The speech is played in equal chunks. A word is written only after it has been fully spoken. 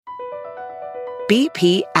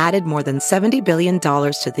BP added more than $70 billion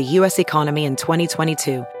to the U.S. economy in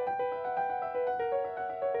 2022.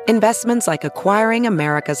 Investments like acquiring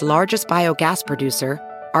America's largest biogas producer,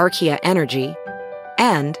 Archaea Energy,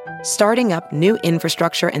 and starting up new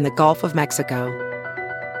infrastructure in the Gulf of Mexico.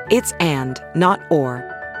 It's and, not or.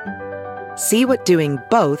 See what doing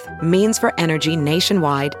both means for energy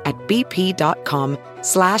nationwide at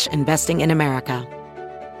bp.com/investing in America.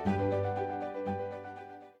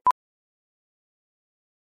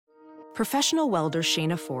 Professional welder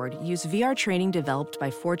Shayna Ford used VR training developed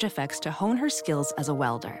by ForgeFX to hone her skills as a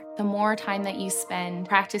welder. The more time that you spend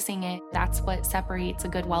practicing it, that's what separates a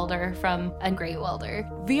good welder from a great welder.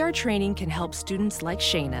 VR training can help students like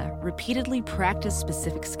Shayna repeatedly practice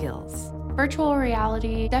specific skills. Virtual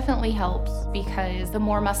reality definitely helps because the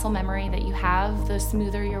more muscle memory that you have, the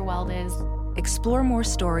smoother your weld is. Explore more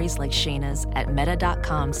stories like Shayna's at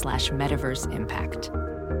meta.com/metaverseimpact.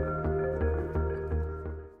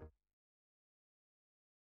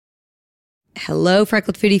 Hello,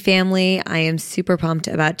 Freckled Foodie family. I am super pumped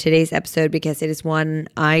about today's episode because it is one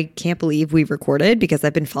I can't believe we recorded because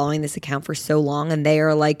I've been following this account for so long and they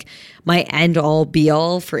are like my end all be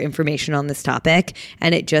all for information on this topic.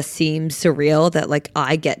 And it just seems surreal that like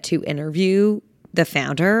I get to interview the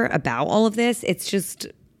founder about all of this. It's just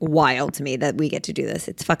wild to me that we get to do this.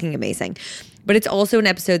 It's fucking amazing. But it's also an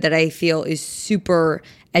episode that I feel is super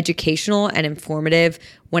educational and informative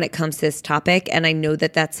when it comes to this topic. And I know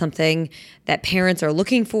that that's something that parents are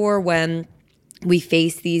looking for when we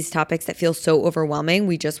face these topics that feel so overwhelming.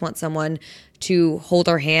 We just want someone to hold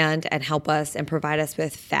our hand and help us and provide us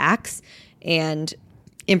with facts and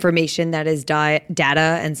information that is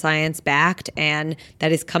data and science backed and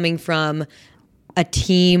that is coming from a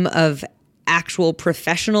team of actual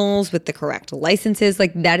professionals with the correct licenses.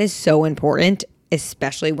 Like that is so important,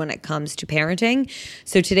 especially when it comes to parenting.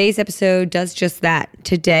 So today's episode does just that.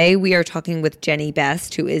 Today we are talking with Jenny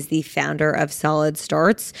Best, who is the founder of Solid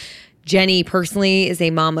Starts. Jenny personally is a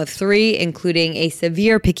mom of 3, including a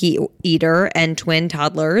severe picky eater and twin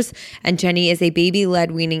toddlers. And Jenny is a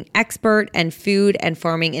baby-led weaning expert and food and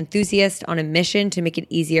farming enthusiast on a mission to make it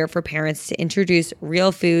easier for parents to introduce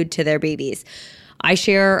real food to their babies. I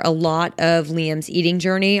share a lot of Liam's eating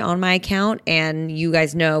journey on my account, and you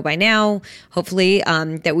guys know by now, hopefully,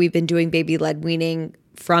 that we've been doing baby-led weaning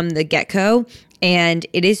from the get-go, and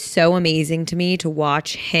it is so amazing to me to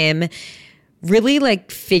watch him really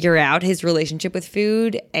like figure out his relationship with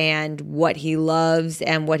food and what he loves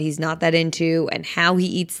and what he's not that into and how he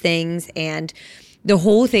eats things, and the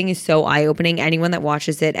whole thing is so eye-opening. Anyone that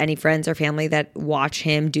watches it, any friends or family that watch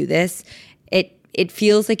him do this, it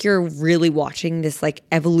feels like you're really watching this like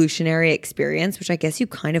evolutionary experience, which I guess you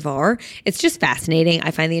kind of are. It's just fascinating.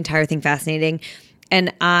 I find the entire thing fascinating.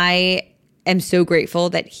 And I am so grateful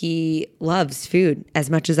that he loves food as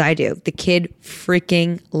much as I do. The kid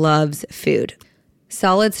freaking loves food.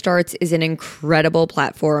 Solid Starts is an incredible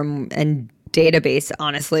platform and database,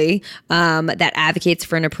 honestly, that advocates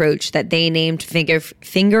for an approach that they named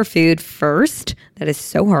finger food first. That is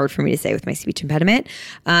so hard for me to say with my speech impediment.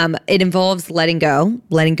 It involves letting go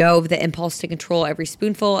of the impulse to control every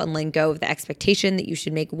spoonful and letting go of the expectation that you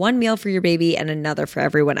should make one meal for your baby and another for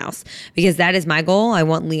everyone else. Because that is my goal. I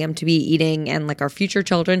want Liam to be eating and like our future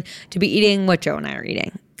children to be eating what Joe and I are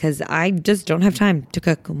eating. Because I just don't have time to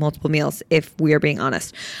cook multiple meals, if we are being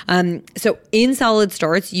honest. So in Solid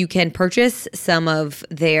Starts, you can purchase some of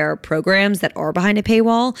their programs that are behind a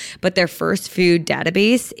paywall, but their first food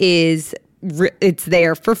database it's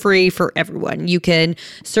there for free for everyone. You can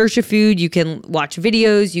search a food, you can watch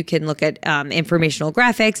videos, you can look at informational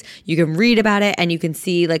graphics, you can read about it, and you can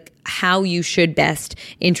see like how you should best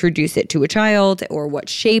introduce it to a child or what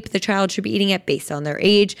shape the child should be eating it based on their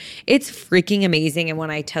age. It's freaking amazing. And when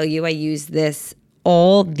I tell you I use this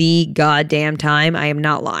all the goddamn time, I am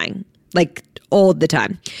not lying. Like all the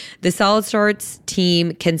time. The Solid Starts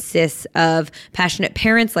team consists of passionate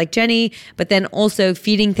parents like Jenny, but then also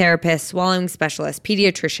feeding therapists, swallowing specialists,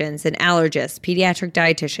 pediatricians, and allergists, pediatric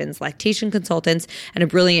dietitians, lactation consultants, and a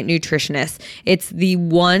brilliant nutritionist. It's the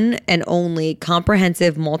one and only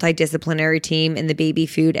comprehensive multidisciplinary team in the baby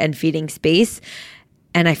food and feeding space,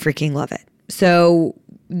 and I freaking love it. So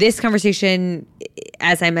this conversation,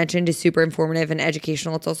 as I mentioned, is super informative and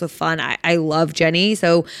educational. It's also fun. I love Jenny.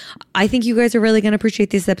 So I think you guys are really going to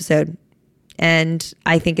appreciate this episode. And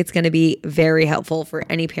I think it's going to be very helpful for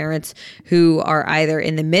any parents who are either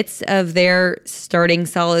in the midst of their starting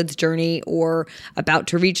solids journey or about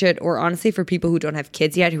to reach it, or honestly for people who don't have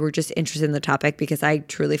kids yet who are just interested in the topic, because I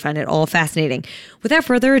truly find it all fascinating. Without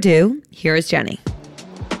further ado, here is Jenny.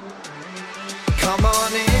 Come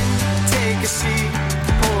on in, take a seat,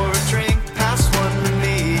 pour a drink, pass one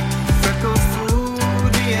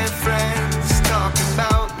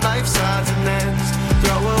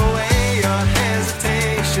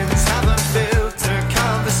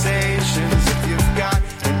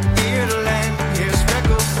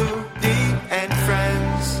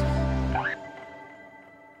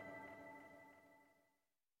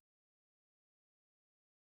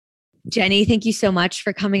Jenny, thank you so much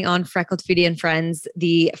for coming on Freckled Foodie and Friends.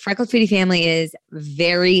 The Freckled Foodie family is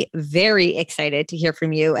very, very excited to hear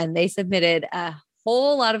from you. And they submitted a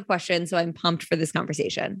whole lot of questions. So I'm pumped for this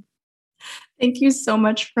conversation. Thank you so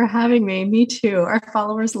much for having me. Me too. Our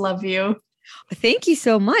followers love you. Thank you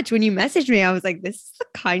so much. When you messaged me, I was like, this is the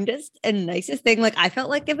kindest and nicest thing. Like, I felt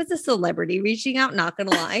like it was a celebrity reaching out, not going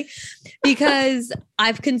to lie, because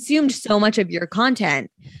I've consumed so much of your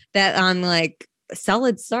content that I'm like,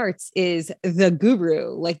 Solid Starts is the guru.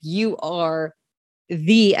 Like, you are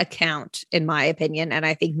the account, in my opinion, and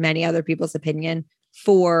I think many other people's opinion,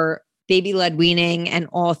 for baby-led weaning and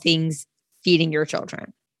all things feeding your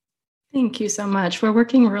children. Thank you so much. We're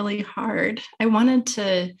working really hard. I wanted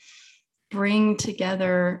to bring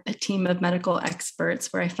together a team of medical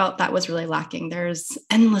experts where I felt that was really lacking. There's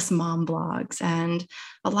endless mom blogs and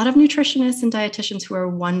a lot of nutritionists and dietitians who are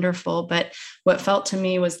wonderful. But what felt to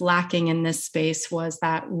me was lacking in this space was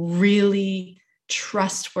that really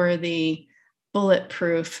trustworthy,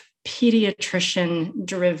 bulletproof,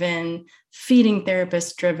 pediatrician-driven, feeding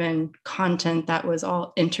therapist-driven content that was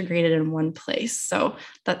all integrated in one place. So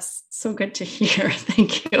that's so good to hear.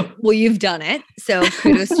 Thank you. Well, you've done it. So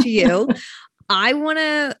kudos to you. I want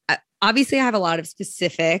to, obviously I have a lot of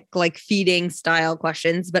specific like feeding style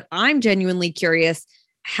questions, but I'm genuinely curious,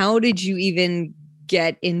 how did you even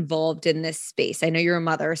get involved in this space? I know you're a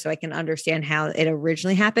mother, so I can understand how it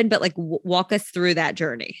originally happened, but like walk us through that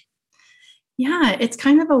journey. Yeah, it's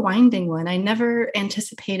kind of a winding one. I never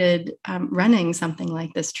anticipated running something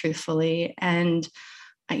like this, truthfully. And,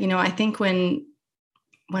 I think when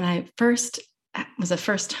I first was a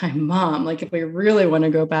first-time mom, like if we really want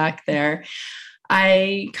to go back there,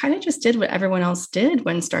 I kind of just did what everyone else did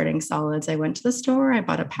when starting solids. I went to the store, I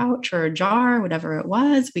bought a pouch or a jar, whatever it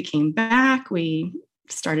was. We came back, we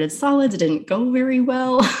started solids. It didn't go very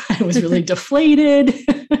well. I was really deflated.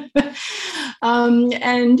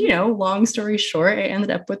 Long story short, I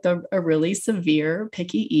ended up with a really severe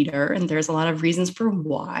picky eater. And there's a lot of reasons for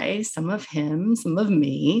why, some of him, some of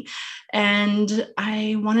me. And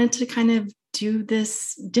I wanted to kind of do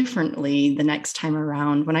this differently the next time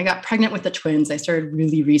around. When I got pregnant with the twins, I started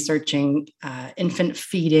really researching infant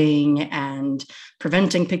feeding and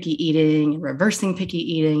preventing picky eating and reversing picky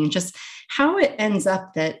eating, and just how it ends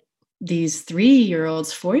up that these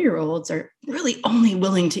 3-year-olds, 4-year-olds are really only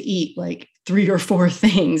willing to eat like 3 or 4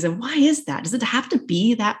 things. And why is that? Does it have to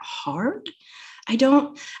be that hard? I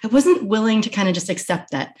wasn't willing to kind of just accept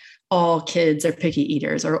that all kids are picky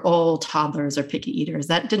eaters or all toddlers are picky eaters.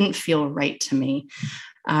 That didn't feel right to me.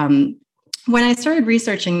 When I started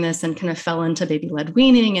researching this and kind of fell into baby-led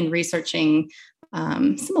weaning and researching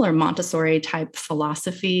similar Montessori type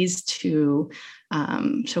philosophies to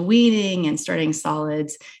weaning and starting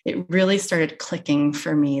solids, it really started clicking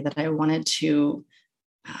for me that I wanted to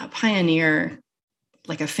pioneer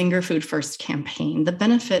like a finger food first campaign. The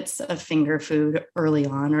benefits of finger food early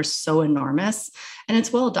on are so enormous, and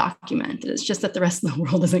it's well documented. It's just that the rest of the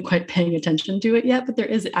world isn't quite paying attention to it yet, but there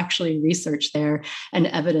is actually research there and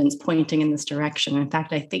evidence pointing in this direction. In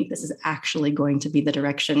fact, I think this is actually going to be the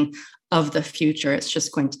direction of the future. It's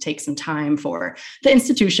just going to take some time for the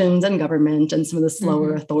institutions and government and some of the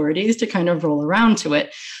slower authorities to kind of roll around to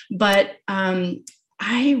it. But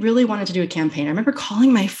I really wanted to do a campaign. I remember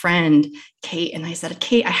calling my friend, Kate, and I said,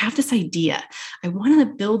 Kate, I have this idea. I want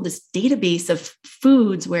to build this database of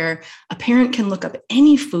foods where a parent can look up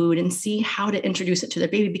any food and see how to introduce it to their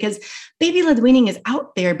baby, because baby-led weaning is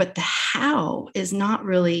out there, but the how is not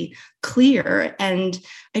really clear. And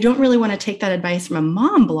I don't really want to take that advice from a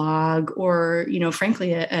mom blog or,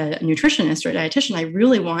 frankly, a nutritionist or a dietitian. I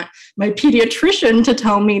really want my pediatrician to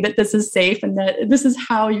tell me that this is safe and that this is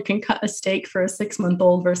how you can cut a steak for a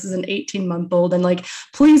 6-month-old versus an 18-month-old. And like,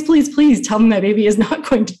 please, please, please tell me my baby is not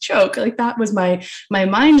going to choke. Like that was my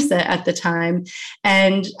mindset at the time.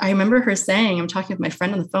 And I remember her saying, I'm talking with my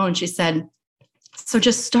friend on the phone. She said, so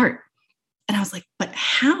just start. And I was like, but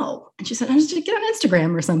how? And she said, I just get on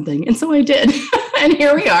Instagram or something. And so I did. And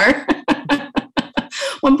here we are.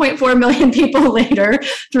 1.4 million people later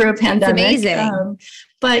through a pandemic. It's amazing.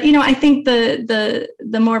 But I think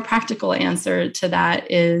the more practical answer to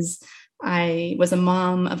that is I was a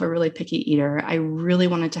mom of a really picky eater. I really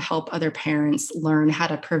wanted to help other parents learn how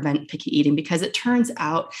to prevent picky eating, because it turns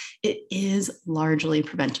out it is largely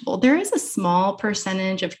preventable. There is a small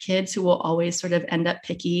percentage of kids who will always sort of end up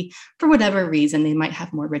picky for whatever reason. They might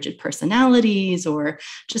have more rigid personalities or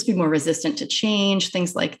just be more resistant to change,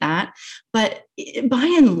 things like that. But by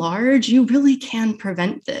and large, you really can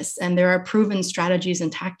prevent this. And there are proven strategies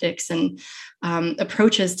and tactics and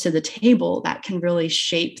approaches to the table that can really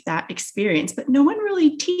shape that experience experience, but no one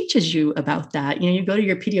really teaches you about that. You go to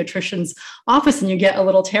your pediatrician's office and you get a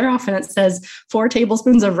little tear off and it says 4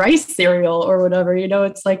 tablespoons of rice cereal or whatever.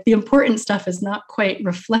 It's like the important stuff is not quite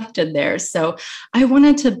reflected there. So I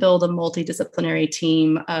wanted to build a multidisciplinary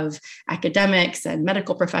team of academics and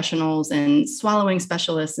medical professionals and swallowing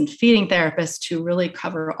specialists and feeding therapists to really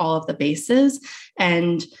cover all of the bases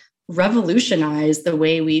and revolutionize the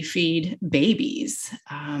way we feed babies.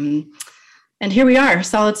 And here we are,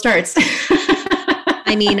 solid starts.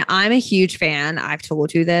 I mean, I'm a huge fan. I've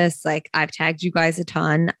told you this, like I've tagged you guys a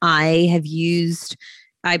ton. I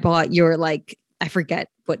bought your, like, I forget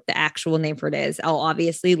what the actual name for it is. I'll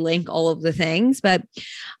obviously link all of the things, but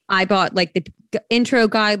I bought like the intro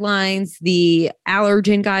guidelines, the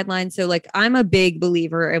allergen guidelines. So like, I'm a big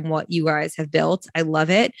believer in what you guys have built. I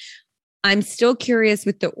love it. I'm still curious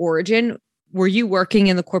with the origin. Were you working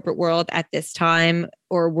in the corporate world at this time,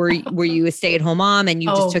 or were you a stay-at-home mom and you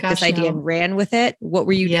just took this idea and ran with it? What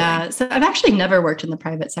were you doing? So I've actually never worked in the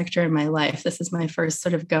private sector in my life. This is my first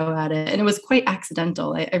sort of go at it. And it was quite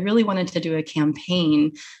accidental. I really wanted to do a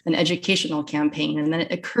campaign, an educational campaign. And then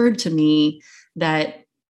it occurred to me that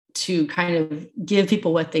to kind of give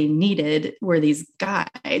people what they needed were these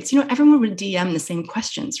guides. Everyone would DM the same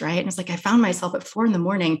questions, right? And it's like, I found myself at 4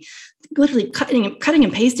 a.m, literally cutting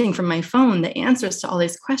and pasting from my phone the answers to all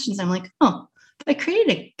these questions. I'm like, oh, if I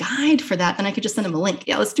created a guide for that, then I could just send them a link.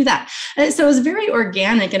 Yeah, let's do that. And so it was very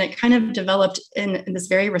organic, and it kind of developed in this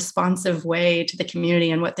very responsive way to the community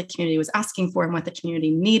and what the community was asking for and what the community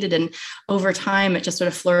needed. And over time, it just sort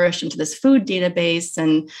of flourished into this food database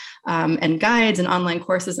and guides and online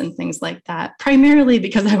courses and things like that, primarily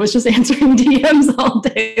because I was just answering DMs all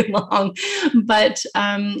day long. But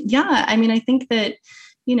I think that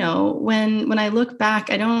when I look back,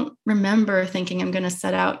 I don't remember thinking I'm going to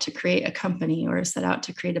set out to create a company or set out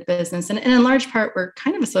to create a business. And in large part, we're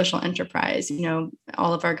kind of a social enterprise.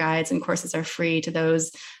 All of our guides and courses are free to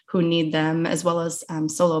those who need them, as well as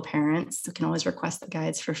solo parents who can always request the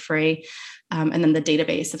guides for free. And then the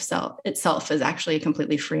database itself is actually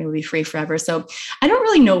completely free. It will be free forever. So I don't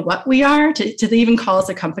really know what we are. To even call us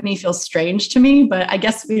a company feels strange to me, but I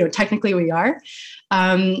guess, technically we are.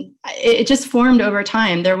 It just formed over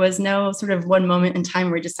time. There was no sort of one moment in time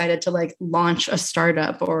where we decided to like launch a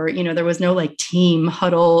startup, or, there was no like team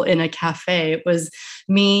huddle in a cafe. It was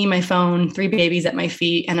me, my phone, 3 babies at my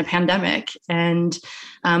feet, and a pandemic. And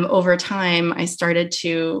over time, I started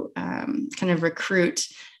to kind of recruit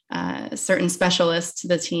certain specialists to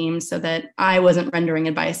the team so that I wasn't rendering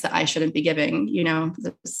advice that I shouldn't be giving,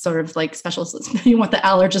 sort of like specialists. You want the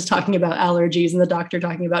allergist talking about allergies and the doctor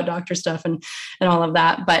talking about doctor stuff and all of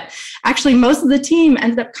that. But actually, most of the team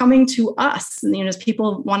ended up coming to us, as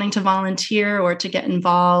people wanting to volunteer or to get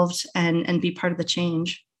involved and be part of the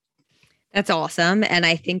change. That's awesome. And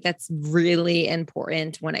I think that's really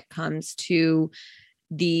important when it comes to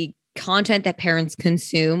the content that parents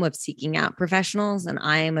consume of seeking out professionals. And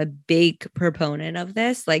I am a big proponent of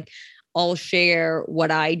this. Like, I'll share what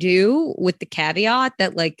I do with the caveat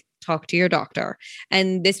that, like, talk to your doctor.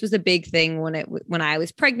 And this was a big thing when I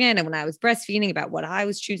was pregnant and when I was breastfeeding, about what I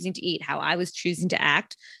was choosing to eat, how I was choosing to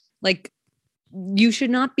act. Like, you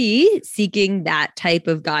should not be seeking that type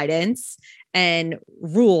of guidance and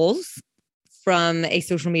rules from a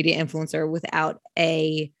social media influencer without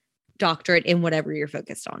a doctorate in whatever you're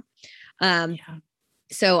focused on.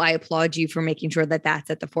 So I applaud you for making sure that that's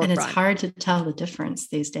at the forefront. And it's hard to tell the difference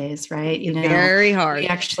these days, right? Very hard. We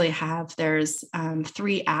actually there's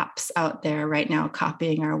 3 apps out there right now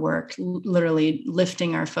copying our work, literally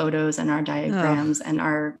lifting our photos and our diagrams and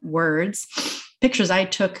our words, pictures I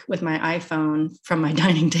took with my iPhone from my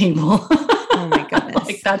dining table. Oh my goodness.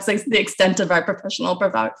 Like, that's the extent of our professional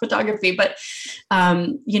photography. But,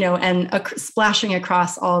 splashing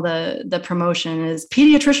across all the promotion is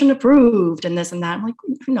pediatrician approved and this and that. I'm like,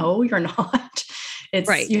 no, you're not. It's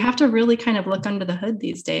right. You have to really kind of look under the hood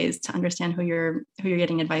these days to understand who you're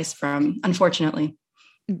getting advice from, unfortunately,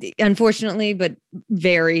 but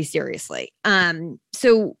very seriously.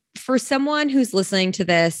 So for someone who's listening to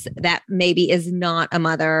this that maybe is not a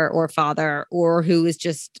mother or father, or who is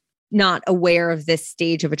just not aware of this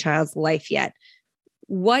stage of a child's life yet,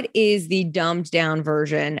 what is the dumbed down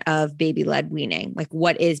version of baby-led weaning? Like,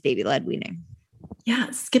 what is baby-led weaning?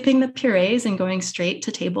 Yeah, skipping the purees and going straight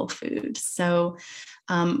to table food. So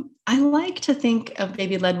I like to think of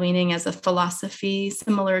baby-led weaning as a philosophy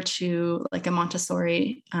similar to like a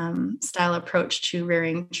Montessori style approach to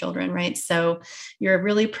rearing children, right? So you're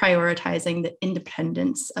really prioritizing the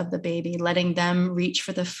independence of the baby, letting them reach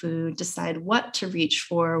for the food, decide what to reach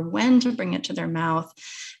for, when to bring it to their mouth,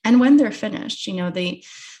 and when they're finished. The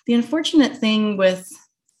unfortunate thing with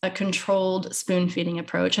a controlled spoon feeding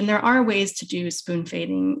approach. And there are ways to do spoon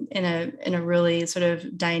feeding in a really sort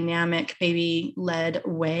of dynamic baby-led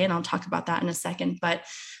way. And I'll talk about that in a second. But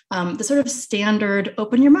the sort of standard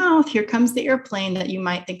open your mouth, here comes the airplane that you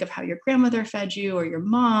might think of how your grandmother fed you or your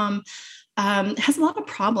mom has a lot of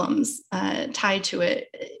problems tied to it.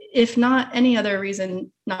 If not any other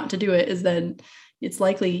reason not to do it is that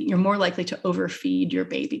you're more likely to overfeed your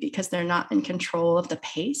baby because they're not in control of the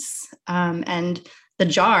pace. And the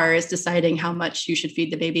jar is deciding how much you should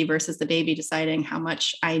feed the baby versus the baby deciding how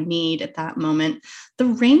much I need at that moment. The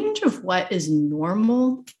range of what is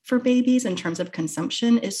normal for babies in terms of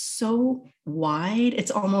consumption is so wide, it's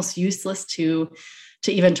almost useless to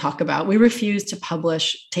even talk about. We refuse to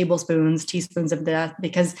publish tablespoons, teaspoons of death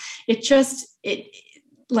because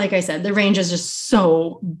like I said, the range is just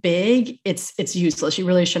so big, it's useless. You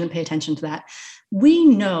really shouldn't pay attention to that. We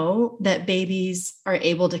know that babies are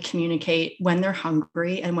able to communicate when they're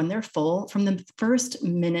hungry and when they're full from the first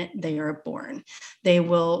minute they are born. They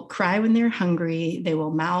will cry when they're hungry. They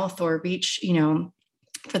will mouth or reach,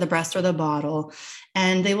 for the breast or the bottle,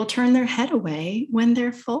 and they will turn their head away when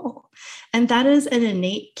they're full. And that is an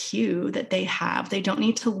innate cue that they have. They don't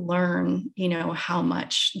need to learn, how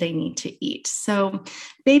much they need to eat. So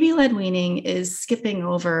baby-led weaning is skipping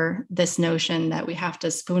over this notion that we have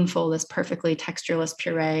to spoonful this perfectly textureless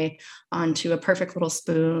puree onto a perfect little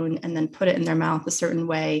spoon and then put it in their mouth a certain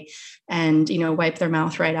way and, wipe their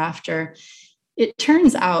mouth right after. It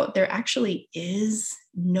turns out there actually is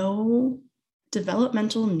no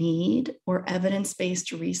developmental need or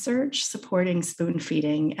evidence-based research supporting spoon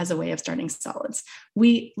feeding as a way of starting solids.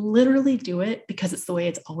 We literally do it because it's the way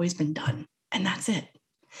it's always been done. And that's it.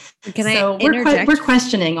 Can I interject? We're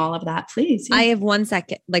questioning all of that, please. Yeah. I have one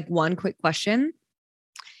quick question.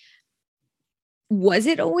 Was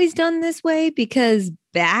it always done this way? Because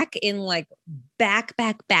back in back,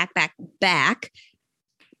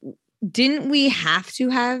 didn't we have to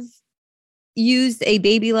have used a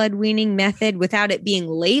baby-led weaning method without it being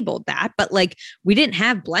labeled that, but we didn't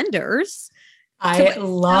have blenders. I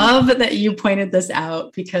love that you pointed this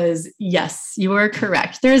out because yes, you are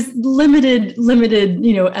correct. There's limited,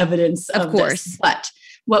 evidence of course. This, but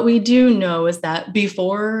what we do know is that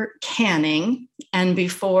before canning and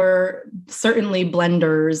before certainly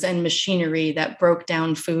blenders and machinery that broke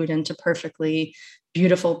down food into perfectly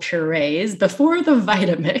beautiful purees, before the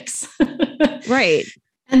Vitamix, right.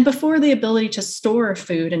 And before the ability to store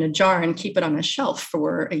food in a jar and keep it on a shelf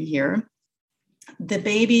for a year, the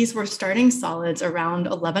babies were starting solids around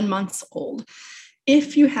 11 months old.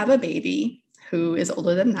 If you have a baby who is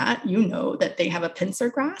older than that, you know that they have a pincer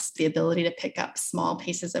grasp, the ability to pick up small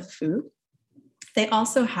pieces of food. They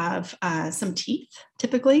also have some teeth,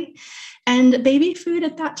 typically. And baby food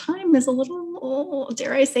at that time is a little,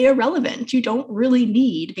 dare I say, irrelevant. You don't really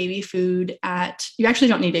need baby food you actually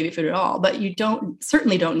don't need baby food at all, but you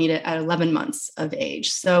certainly don't need it at 11 months of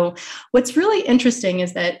age. So what's really interesting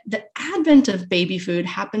is that the advent of baby food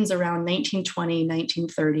happens around 1920,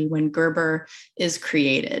 1930, when Gerber is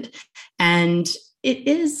created. And it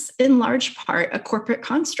is in large part a corporate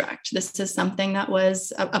construct. This is something that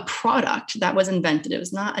was a product that was invented. It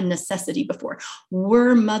was not a necessity before.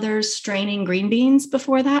 Were mothers straining green beans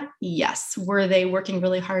before that? Yes. Were they working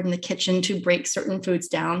really hard in the kitchen to break certain foods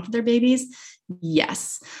down for their babies?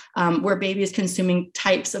 Yes. Were babies consuming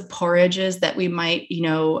types of porridges that we might,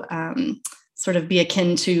 sort of be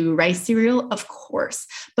akin to rice cereal? Of course.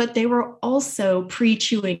 But they were also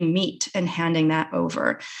pre-chewing meat and handing that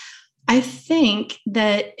over. I think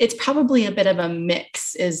that it's probably a bit of a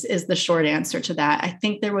mix is the short answer to that. I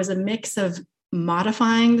think there was a mix of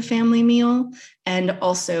modifying the family meal and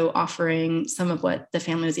also offering some of what the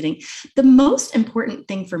family was eating. The most important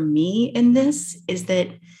thing for me in this is that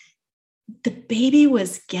the baby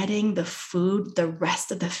was getting the food the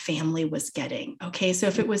rest of the family was getting. Okay, so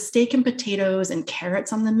if it was steak and potatoes and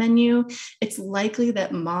carrots on the menu, it's likely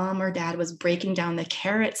that mom or dad was breaking down the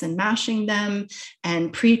carrots and mashing them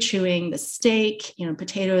and pre-chewing the steak.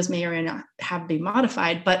 Potatoes may or may not have been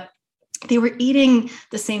modified, but they were eating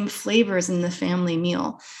the same flavors in the family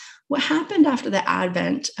meal. What happened after the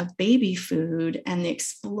advent of baby food and the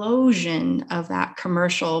explosion of that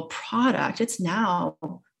commercial product, it's now, I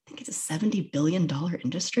think it's a $70 billion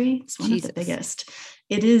industry. It's one of the biggest.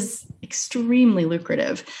 It is extremely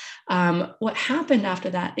lucrative. What happened after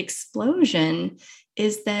that explosion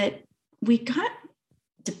is that we got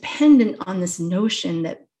dependent on this notion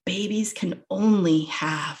that babies can only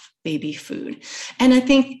have baby food. And I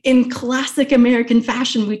think in classic American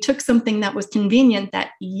fashion, we took something that was convenient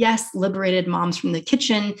that, yes, liberated moms from the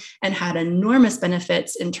kitchen and had enormous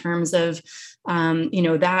benefits in terms of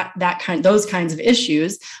those kinds of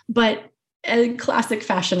issues. But in classic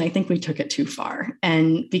fashion, I think we took it too far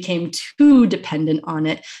and became too dependent on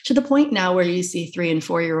it, to the point now where you see 3 and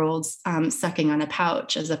 4-year-olds sucking on a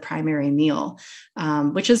pouch as a primary meal,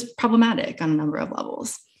 which is problematic on a number of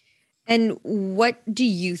levels. And what do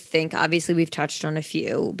you think? Obviously, we've touched on a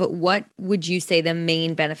few, but what would you say the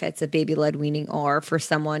main benefits of baby-led weaning are for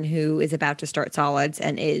someone who is about to start solids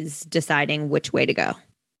and is deciding which way to go?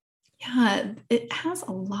 Yeah, it has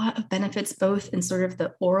a lot of benefits, both in sort of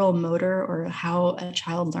the oral motor, or how a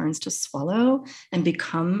child learns to swallow and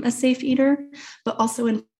become a safe eater, but also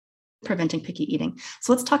in preventing picky eating.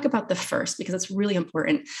 So let's talk about the first, because it's really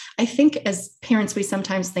important. I think as parents, we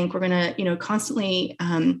sometimes think we're going to, constantly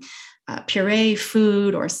puree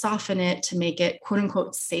food or soften it to make it quote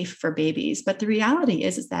unquote safe for babies. But the reality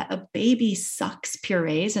is that a baby sucks,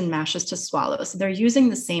 purees, and mashes to swallow. So they're using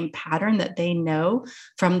the same pattern that they know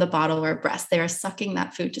from the bottle or breast. They are sucking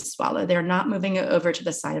that food to swallow. They're not moving it over to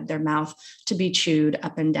the side of their mouth to be chewed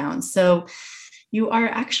up and down. So you are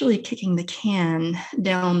actually kicking the can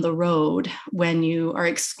down the road when you are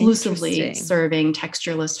exclusively serving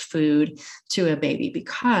textureless food to a baby,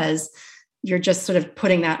 because you're just sort of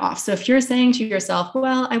putting that off. So if you're saying to yourself,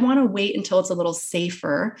 well, I want to wait until it's a little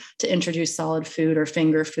safer to introduce solid food or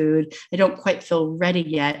finger food, I don't quite feel ready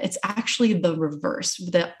yet, it's actually the reverse.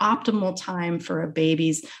 The optimal time for a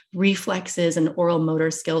baby's reflexes and oral motor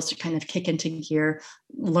skills to kind of kick into gear,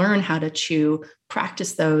 learn how to chew,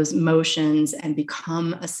 practice those motions, and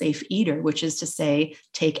become a safe eater, which is to say,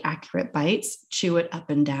 take accurate bites, chew it up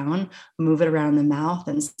and down, move it around the mouth,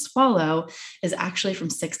 and swallow, is actually from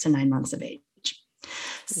 6 to 9 months of age.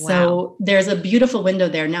 Wow. So there's a beautiful window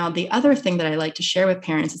there. Now, the other thing that I like to share with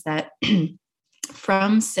parents is that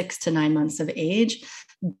from 6 to 9 months of age,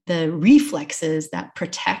 the reflexes that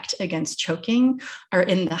protect against choking are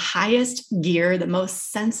in the highest gear, the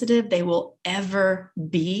most sensitive they will ever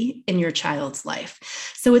be in your child's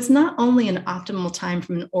life. So it's not only an optimal time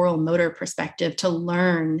from an oral motor perspective to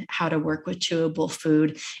learn how to work with chewable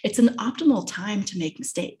food, it's an optimal time to make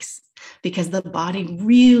mistakes, because the body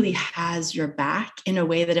really has your back in a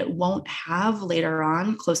way that it won't have later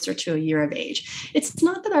on, closer to a year of age. It's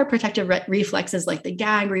not that our protective reflexes, like the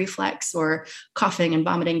gag reflex or coughing and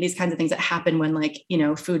vomiting, these kinds of things that happen when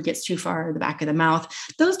food gets too far in the back of the mouth,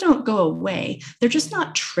 those don't go away. They're just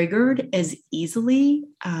not triggered as easily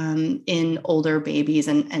in older babies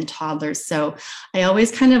and toddlers. So I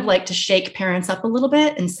always kind of like to shake parents up a little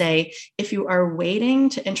bit and say, if you are waiting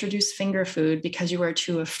to introduce finger food because you are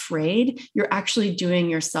too afraid, you're actually doing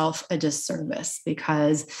yourself a disservice,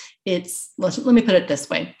 because let me put it this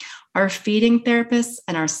way. Our feeding therapists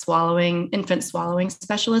and our infant swallowing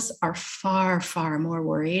specialists are far, far more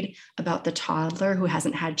worried about the toddler who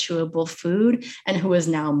hasn't had chewable food and who is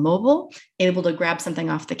now mobile, able to grab something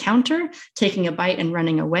off the counter, taking a bite and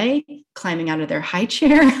running away, climbing out of their high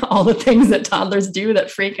chair, all the things that toddlers do that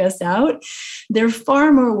freak us out. They're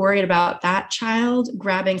far more worried about that child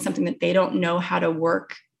grabbing something that they don't know how to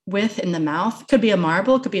work with in the mouth. It could be a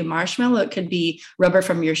marble, it could be a marshmallow, it could be rubber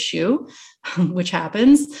from your shoe, which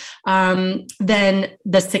happens, than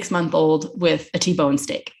the 6-month-old with a T-bone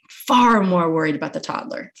steak. Far more worried about the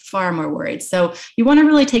toddler, far more worried. So you want to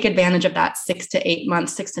really take advantage of that 6 to 8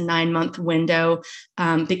 months, 6 to 9 month window,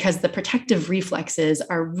 because the protective reflexes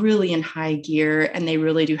are really in high gear, and they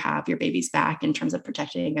really do have your baby's back in terms of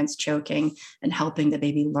protecting against choking and helping the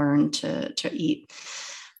baby learn to eat.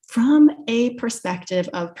 From a perspective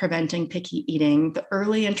of preventing picky eating, the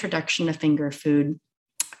early introduction of finger food,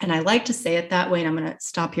 and I like to say it that way, and I'm going to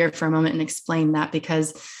stop here for a moment and explain that,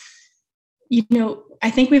 because,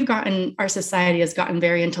 I think our society has gotten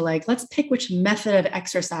very into let's pick which method of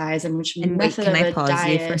exercise and which method of a diet. Can I pause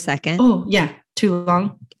you for a second? Oh, yeah. Too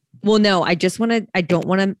long? Well, no, I don't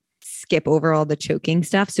want to skip over all the choking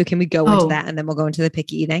stuff. So can we go into that, and then we'll go into the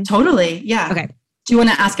picky eating? Totally. Yeah. Okay. Do you want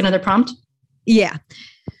to ask another prompt? Yeah.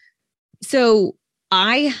 So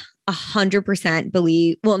I 100%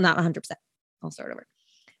 believe, well, not 100%. I'll start over.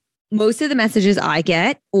 Most of the messages I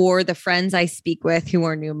get, or the friends I speak with who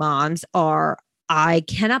are new moms, are, I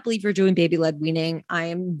cannot believe you're doing baby-led weaning. I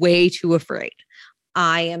am way too afraid.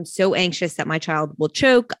 I am so anxious that my child will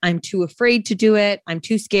choke. I'm too afraid to do it. I'm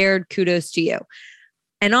too scared. Kudos to you.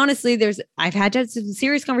 And honestly, I've had to have some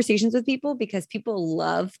serious conversations with people, because people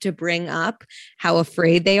love to bring up how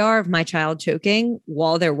afraid they are of my child choking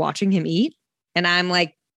while they're watching him eat. And I'm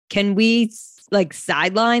like, can we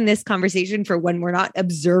sideline this conversation for when we're not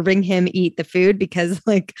observing him eat the food? Because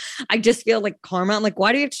I just feel like karma. I'm like,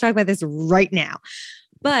 why do you have to talk about this right now?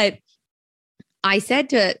 But I said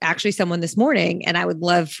to actually someone this morning, and I would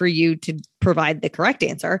love for you to provide the correct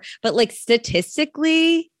answer, but like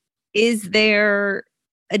statistically, is there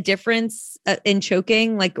a difference in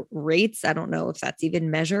choking, like rates? I don't know if that's even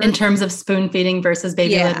measured. In terms of spoon feeding versus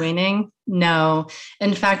baby-led weaning? No.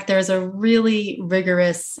 In fact, there's a really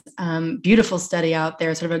rigorous, beautiful study out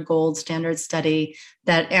there, sort of a gold standard study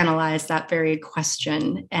that analyzed that very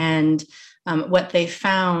question. And what they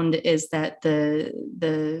found is that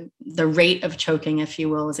the rate of choking, if you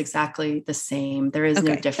will, is exactly the same. There is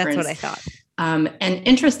no difference. That's what I thought. And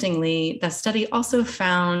interestingly, the study also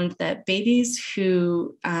found that babies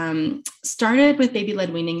who started with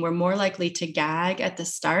baby-led weaning were more likely to gag at the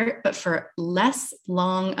start, but for less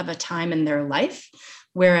long of a time in their life.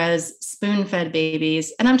 Whereas spoon-fed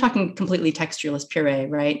babies, and I'm talking completely textureless puree,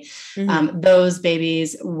 right? Mm-hmm. Those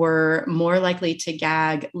babies were more likely to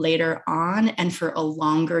gag later on and for a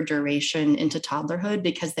longer duration into toddlerhood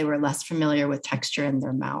because they were less familiar with texture in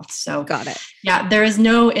their mouth. So got it. Yeah, there is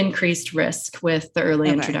no increased risk with the early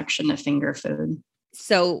introduction of finger food.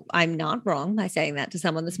 So I'm not wrong by saying that to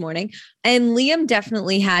someone this morning. And Liam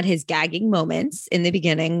definitely had his gagging moments in the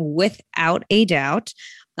beginning, without a doubt.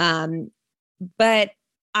 But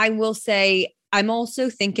I will say, I'm also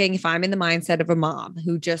thinking if I'm in the mindset of a mom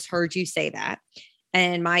who just heard you say that,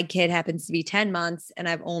 and my kid happens to be 10 months and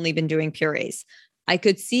I've only been doing purees, I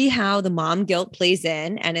could see how the mom guilt plays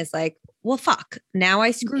in and is like, well, fuck, now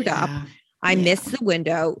I screwed up. I missed the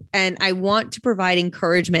window. And I want to provide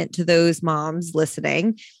encouragement to those moms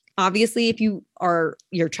listening. Obviously, if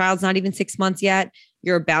your child's not even 6 months yet,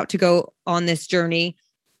 you're about to go on this journey,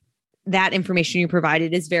 that information you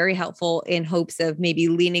provided is very helpful in hopes of maybe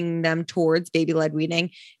leaning them towards baby-led weaning.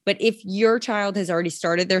 But if your child has already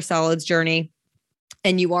started their solids journey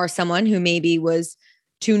and you are someone who maybe was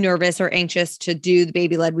too nervous or anxious to do the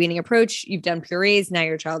baby-led weaning approach, you've done purees, now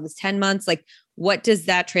your child is 10 months, like what does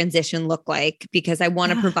that transition look like? Because I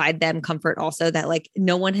want to provide them comfort also that like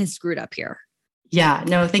no one has screwed up here. Yeah,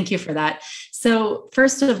 no, thank you for that. So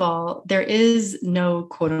first of all, there is no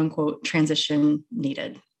quote unquote transition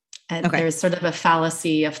needed. And there's sort of a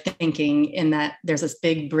fallacy of thinking in that there's this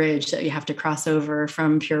big bridge that you have to cross over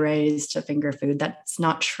from purees to finger food. That's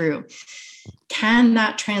not true. Can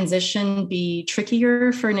that transition be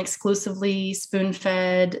trickier for an exclusively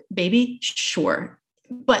spoon-fed baby? Sure.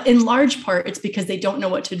 But in large part, it's because they don't know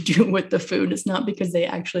what to do with the food. It's not because they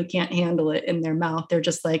actually can't handle it in their mouth. They're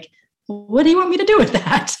just like, what do you want me to do with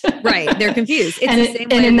that? Right. They're confused.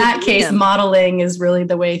 It's and in that case, modeling is really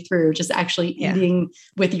the way through, just actually eating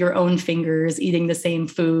with your own fingers, eating the same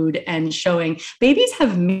food and showing. Babies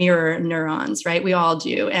have mirror neurons, right? We all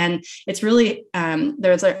do. And it's really,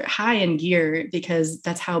 there's a high in gear because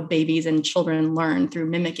that's how babies and children learn, through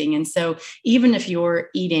mimicking. And so even if you're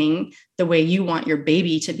eating the way you want your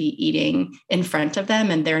baby to be eating in front of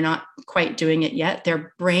them, and they're not quite doing it yet,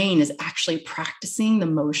 their brain is actually practicing the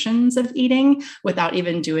motions of eating without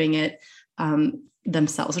even doing it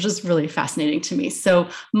themselves, which is really fascinating to me. So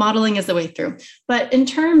modeling is the way through. But in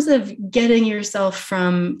terms of getting yourself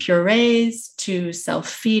from purees to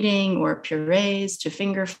self-feeding or purees to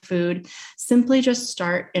finger food, simply just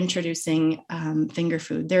start introducing finger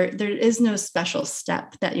food. There is no special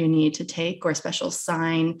step that you need to take or special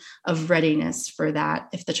sign of readiness for that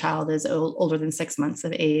if the child is older than 6 months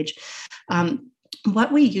of age.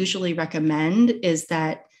 What we usually recommend is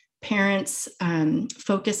that parents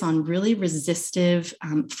focus on really resistive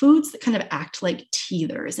foods that kind of act like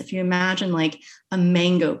teethers. If you imagine like a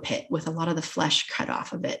mango pit with a lot of the flesh cut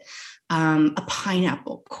off of it, a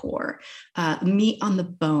pineapple core, meat on the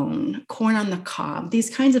bone, corn on the cob,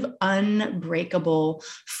 these kinds of unbreakable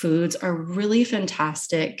foods are really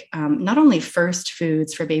fantastic. Not only first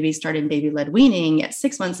foods for babies starting baby-led weaning at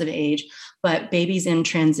 6 months of age, but babies in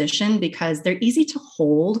transition, because they're easy to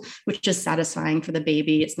hold, which is satisfying for the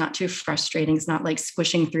baby. It's not too frustrating. It's not like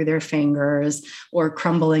squishing through their fingers or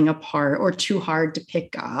crumbling apart or too hard to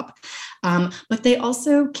pick up. But they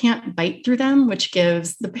also can't bite through them, which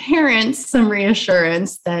gives the parents some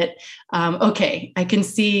reassurance that, okay, I can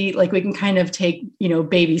see, like, we can kind of take,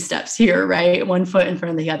 baby steps here, right? One foot in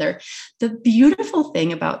front of the other. The beautiful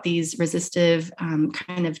thing about these resistive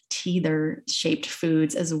kind of teether shaped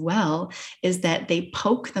foods as well is that they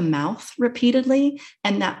poke the mouth repeatedly,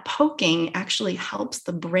 and that poking actually helps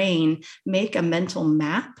the brain make a mental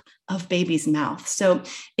map of baby's mouth. So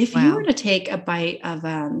if you were to take a bite of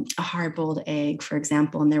a hard-boiled egg, for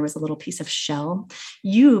example, and there was a little piece of shell,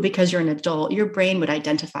 because you're an adult, your brain would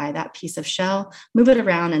identify that piece of shell, move it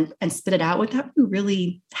around and spit it out without you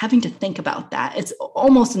really having to think about that. It's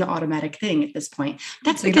almost an automatic thing at this point.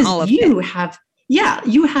 That's because you have yeah,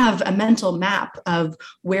 you have a mental map of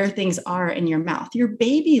where things are in your mouth. Your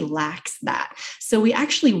baby lacks that. So we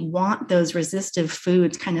actually want those resistive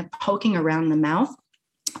foods kind of poking around the mouth.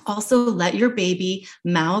 Also, let your baby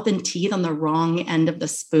mouth and teeth on the wrong end of the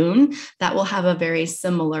spoon. That will have a very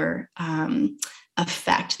similar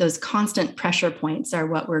effect. Those constant pressure points are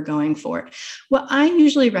what we're going for. What I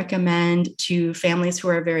usually recommend to families who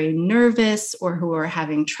are very nervous or who are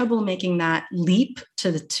having trouble making that leap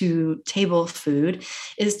to table food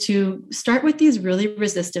is to start with these really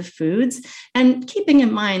resistive foods, and keeping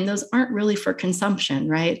in mind those aren't really for consumption,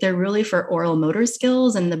 right? They're really for oral motor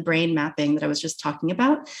skills and the brain mapping that I was just talking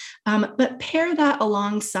about. But pair that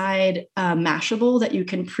alongside a Mashable that you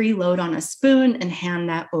can preload on a spoon and hand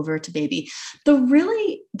that over to baby.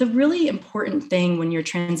 The really important thing when you're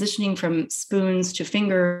transitioning from spoons to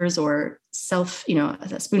fingers or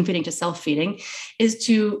spoon feeding to self feeding is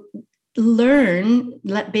to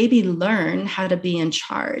let baby learn how to be in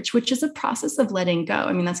charge, which is a process of letting go.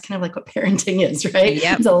 I mean, that's kind of like what parenting is, right?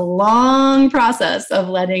 Yep. It's a long process of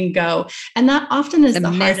letting go. And that often is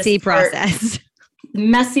the messy hardest process.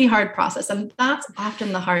 Messy, hard process. And that's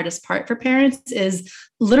often the hardest part for parents, is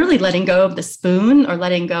literally letting go of the spoon or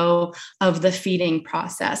letting go of the feeding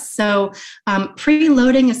process. So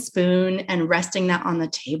preloading a spoon and resting that on the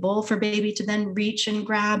table for baby to then reach and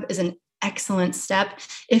grab is an excellent step.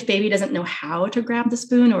 If baby doesn't know how to grab the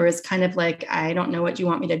spoon, or is kind of like, I don't know what you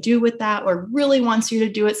want me to do with that, or really wants you to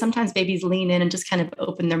do it. Sometimes babies lean in and just kind of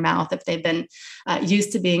open their mouth if they've been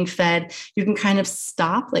used to being fed. You can kind of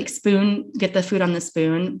stop, like get the food on the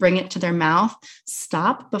spoon, bring it to their mouth,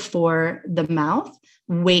 stop before the mouth,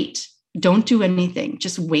 wait. Don't do anything.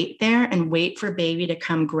 Just wait there and wait for baby to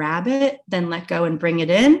come grab it, then let go and bring it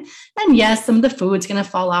in. And yes, some of the food's going to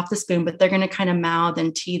fall off the spoon, but they're going to kind of mouth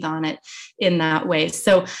and teeth on it in that way.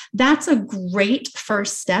 So that's a great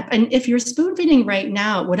first step. And if you're spoon feeding right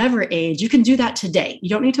now, whatever age, you can do that today. You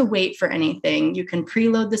don't need to wait for anything. You can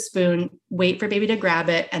preload the spoon, wait for baby to grab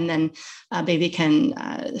it, and then baby can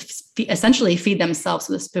essentially feed themselves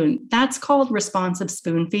with a spoon. That's called responsive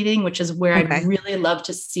spoon feeding, which is where I'd really love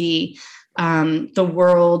to see the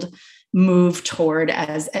world move toward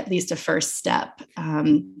as at least a first step.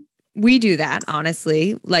 We do that,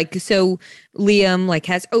 honestly. Like, so Liam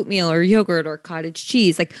has oatmeal or yogurt or cottage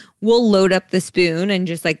cheese. Like, we'll load up the spoon and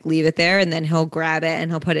just leave it there, and then he'll grab it and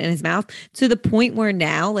he'll put it in his mouth, to the point where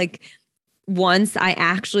now, once I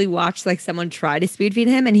actually watched someone try to spoon feed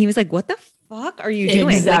him, and he was like, "What the fuck are you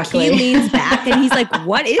doing?" Exactly. He leans back and he's like,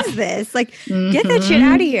 "What is this? Get that shit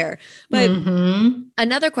out of here." But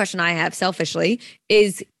another question I have selfishly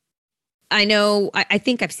is, I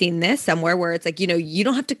think I've seen this somewhere where it's you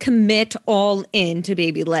don't have to commit all in to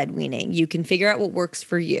baby-led weaning. You can figure out what works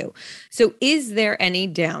for you. So is there any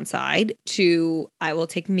downside to, I will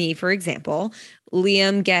take me, for example.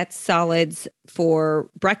 Liam gets solids for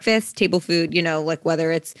breakfast, table food,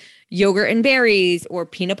 whether it's yogurt and berries or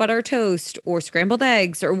peanut butter toast or scrambled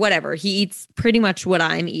eggs or whatever. He eats pretty much what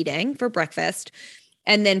I'm eating for breakfast.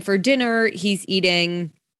 And then for dinner, he's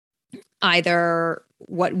eating either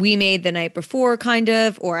what we made the night before,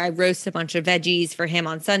 or I roast a bunch of veggies for him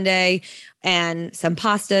on Sunday and some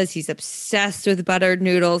pastas. He's obsessed with buttered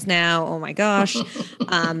noodles now. Oh my gosh.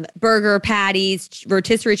 Burger patties,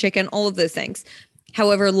 rotisserie chicken, all of those things.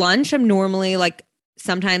 However, lunch, I'm normally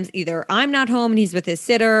sometimes either I'm not home and he's with his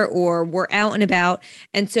sitter, or we're out and about.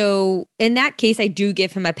 And so in that case, I do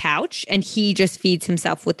give him a pouch and he just feeds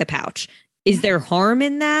himself with the pouch. Is there harm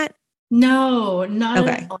in that? No, not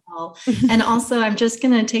at all. And also, I'm just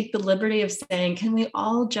going to take the liberty of saying, can we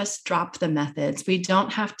all just drop the methods? We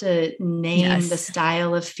don't have to name the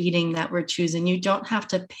style of feeding that we're choosing. You don't have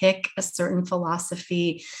to pick a certain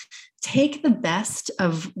philosophy. Take the best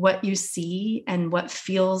of what you see and what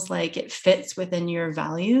feels like it fits within your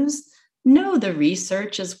values. Know the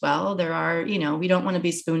research as well. There are, we don't want to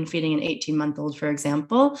be spoon feeding an 18-month-old, for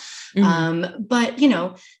example. But,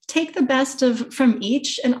 take the best from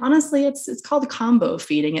each. And honestly, it's called combo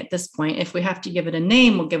feeding at this point. If we have to give it a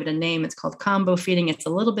name, we'll give it a name. It's called combo feeding. It's a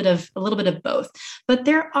little bit of both. But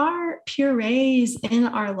there are purees in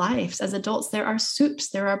our lives as adults. There are soups,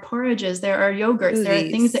 there are porridges, there are yogurts, there are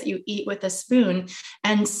things that you eat with a spoon.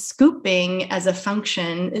 And scooping as a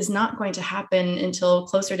function is not going to happen until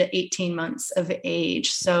closer to 18 months of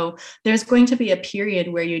age. So there's going to be a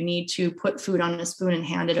period where you need to put food on a spoon and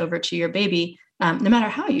hand it over to your baby, no matter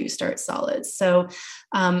how you start solids. So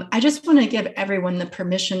I just want to give everyone the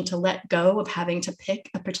permission to let go of having to pick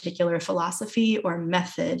a particular philosophy or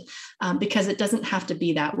method, because it doesn't have to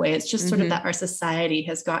be that way. It's just sort of that our society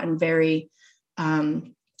has gotten very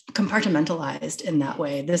compartmentalized in that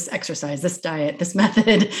way. This exercise, this diet, this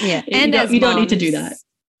method. Yeah. And you don't need to do that.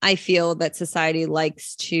 I feel that society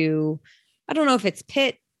likes to, I don't know if it's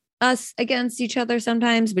pit us against each other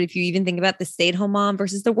sometimes, but if you even think about the stay-at-home mom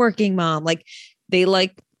versus the working mom, like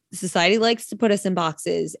society likes to put us in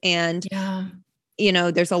boxes. And,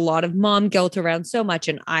 there's a lot of mom guilt around so much.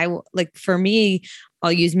 And for me,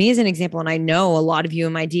 I'll use me as an example. And I know a lot of you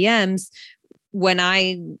in my DMs, when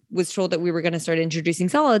I was told that we were going to start introducing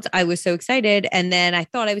solids, I was so excited. And then I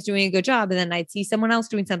thought I was doing a good job. And then I'd see someone else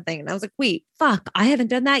doing something. And I was like, wait, fuck, I haven't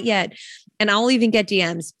done that yet. And I'll even get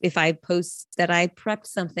DMs if I post that I prepped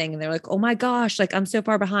something and they're like, oh my gosh, like I'm so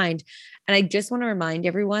far behind. And I just want to remind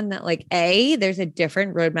everyone that like, A, there's a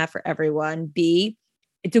different roadmap for everyone. B,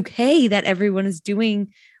 it's okay that everyone is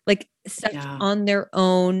doing like stuff on their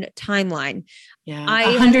own timeline. Yeah.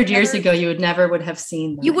 100 years ago, you would have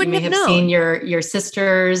seen that. You wouldn't have known. Seen your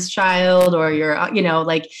sister's child or your,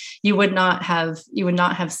 you would not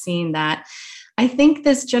have seen that. I think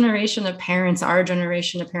this generation of parents, our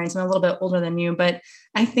generation of parents, I'm a little bit older than you, but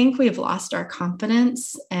I think we've lost our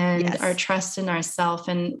confidence and our trust in ourselves.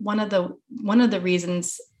 And one of the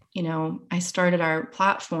reasons, I started our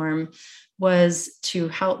platform was to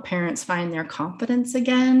help parents find their confidence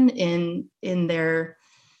again in the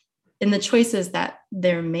choices that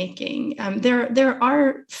they're making. There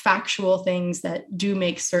are factual things that do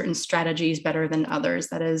make certain strategies better than others.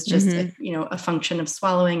 That is just a function of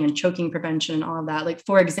swallowing and choking prevention and all of that. Like,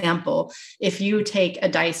 for example, if you take a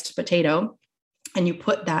diced potato and you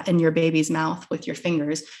put that in your baby's mouth with your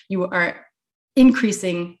fingers, you are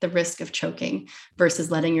increasing the risk of choking versus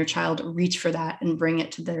letting your child reach for that and bring it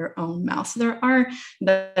to their own mouth. So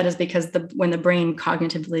that is because when the brain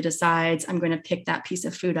cognitively decides, I'm going to pick that piece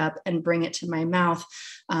of food up and bring it to my mouth,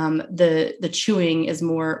 the chewing is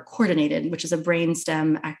more coordinated, which is a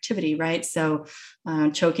brainstem activity, right? So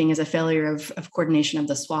choking is a failure of coordination of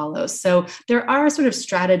the swallow. So there are sort of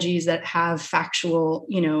strategies that have factual,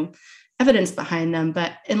 evidence behind them.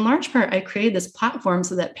 But in large part, I created this platform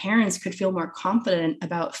so that parents could feel more confident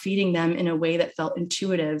about feeding them in a way that felt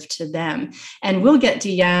intuitive to them. And we'll get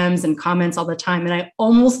DMs and comments all the time. And I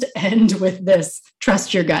almost end with this: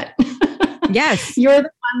 trust your gut. Yes. You're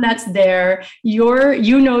the one that's there.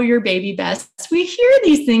 You know your baby best. We hear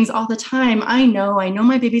these things all the time. I know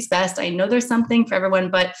my baby's best. I know there's something for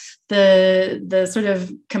everyone, but the sort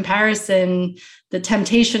of comparison, the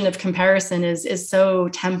temptation of comparison is so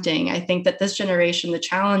tempting. I think that this generation, the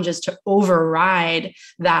challenge is to override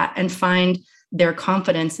that and find their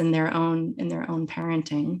confidence in their own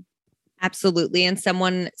parenting. Absolutely. And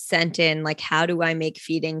someone sent in like, how do I make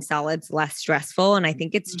feeding solids less stressful? And I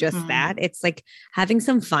think it's just that. It's like having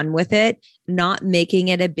some fun with it, not making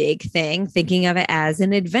it a big thing, thinking of it as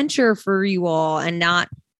an adventure for you all and not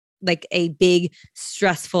like a big,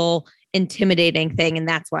 stressful, intimidating thing. And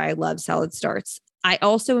that's why I love Solid Starts. I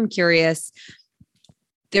also am curious.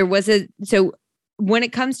 So when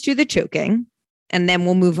it comes to the choking, and then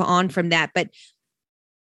we'll move on from that, but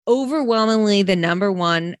overwhelmingly, the number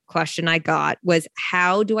one question I got was,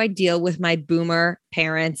 how do I deal with my boomer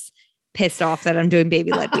parents pissed off that I'm doing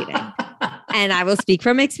baby-led weaning? And I will speak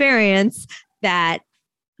from experience that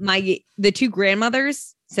the two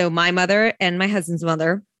grandmothers, so my mother and my husband's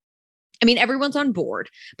mother, I mean, everyone's on board,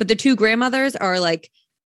 but the two grandmothers are like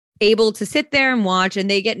able to sit there and watch, and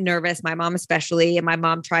they get nervous. My mom especially, and my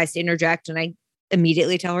mom tries to interject and I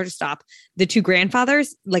immediately tell her to stop. The two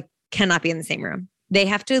grandfathers like cannot be in the same room. They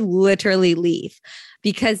have to literally leave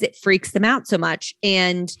because it freaks them out so much.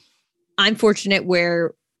 And I'm fortunate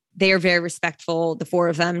where they are very respectful, the four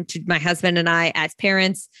of them, to my husband and I as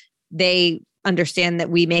parents. They understand that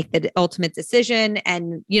we make the ultimate decision.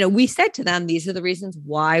 And, we said to them, these are the reasons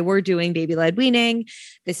why we're doing baby-led weaning.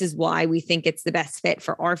 This is why we think it's the best fit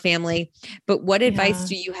for our family. But what advice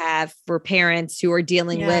do you have for parents who are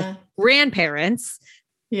dealing with grandparents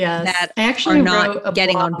that I actually are not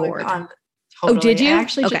getting on board? Totally. Oh, did you?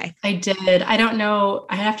 I did. I don't know.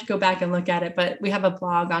 I have to go back and look at it, but we have a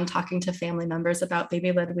blog on talking to family members about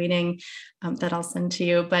baby-led weaning that I'll send to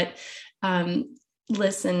you. But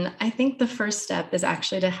listen, I think the first step is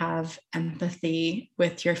actually to have empathy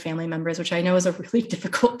with your family members, which I know is a really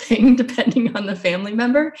difficult thing depending on the family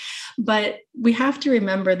member. But we have to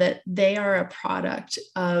remember that they are a product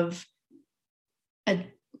of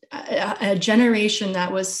a generation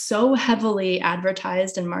that was so heavily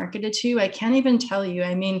advertised and marketed to. I can't even tell you.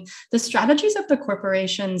 I mean, the strategies of the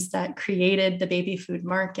corporations that created the baby food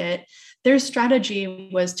market, their strategy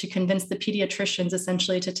was to convince the pediatricians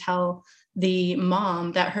essentially to tell the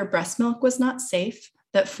mom that her breast milk was not safe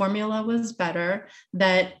that formula was better,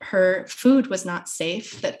 that her food was not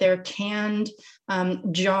safe, that their canned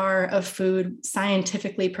jar of food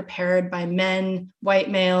scientifically prepared by men, white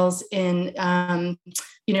males in,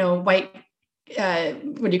 white,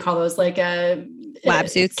 what do you call those? Like lab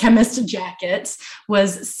suits, chemist jackets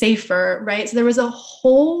was safer, right? So there was a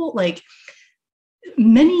whole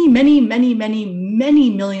many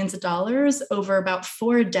millions of dollars over about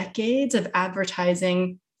 4 decades of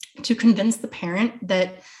advertising to convince the parent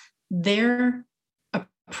that their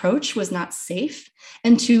approach was not safe,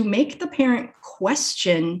 and to make the parent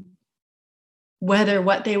question whether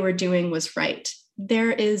what they were doing was right.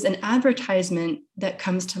 There is an advertisement that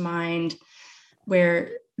comes to mind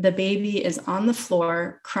where the baby is on the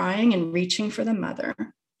floor crying and reaching for the mother.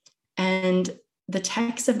 And the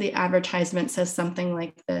text of the advertisement says something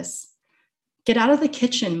like this: "Get out of the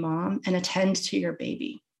kitchen, mom, and attend to your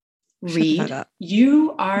baby." Read,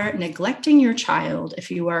 "You are neglecting your child if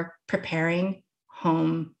you are preparing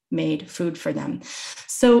homemade food for them."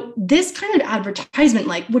 So this kind of advertisement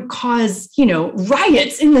would cause,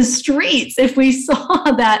 riots in the streets if we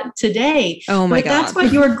saw that today. Oh my God. That's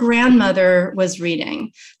what your grandmother was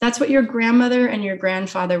reading. That's what your grandmother and your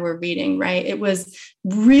grandfather were reading, right? It was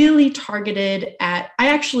really targeted at,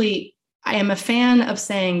 I am a fan of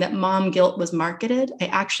saying that mom guilt was marketed. I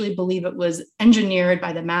actually believe it was engineered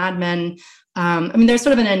by the madmen. There's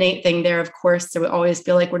sort of an innate thing there, of course, so we always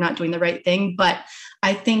feel like we're not doing the right thing, but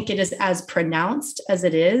I think it is as pronounced as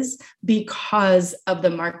it is because of the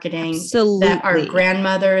marketing that our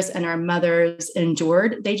grandmothers and our mothers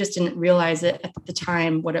endured. They just didn't realize it at the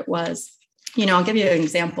time what it was. I'll give you an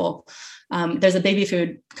example. There's a baby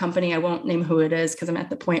food company. I won't name who it is because I'm at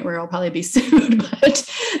the point where I'll probably be sued, but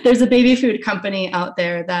there's a baby food company out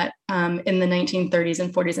there that in the 1930s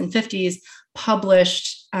and 40s and 50s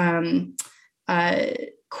published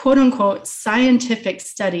quote unquote scientific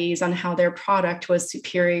studies on how their product was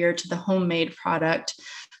superior to the homemade product,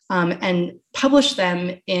 and published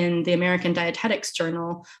them in the American Dietetics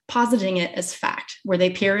Journal, positing it as fact. Were they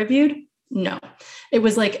peer reviewed? No, it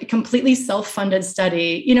was a completely self-funded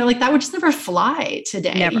study, that would just never fly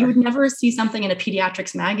today. Never. You would never see something in a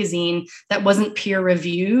pediatrics magazine that wasn't peer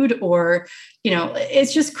reviewed, or,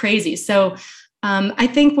 it's just crazy. So I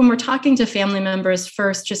think when we're talking to family members,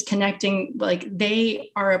 first, just connecting, they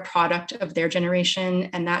are a product of their generation,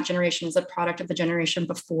 and that generation is a product of the generation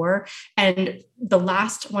before. And the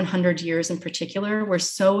last 100 years in particular were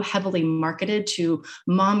so heavily marketed to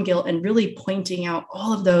mom guilt and really pointing out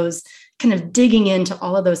all of those, kind of digging into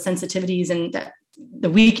all of those sensitivities and the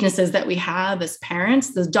weaknesses that we have as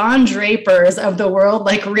parents. The Don Drapers of the world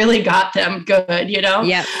really got them good,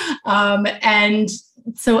 Yeah. And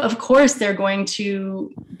so of course they're going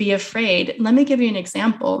to be afraid. Let me give you an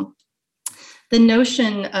example. The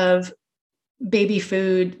notion of baby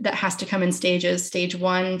food that has to come in stages, stage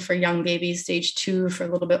 1 for young babies, stage 2 for a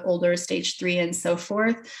little bit older, stage 3, and so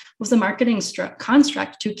forth, was a marketing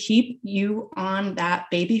construct to keep you on that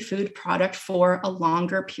baby food product for a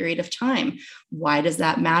longer period of time. Why does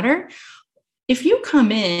that matter? If you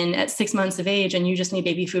come in at 6 months of age and you just need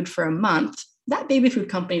baby food for a month, that baby food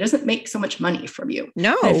company doesn't make so much money from you.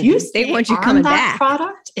 No, if you they want you coming back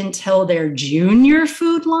product until their junior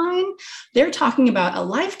food line, they're talking about a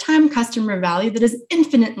lifetime customer value that is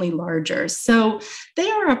infinitely larger. So they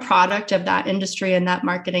are a product of that industry and that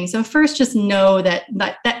marketing. So first, just know that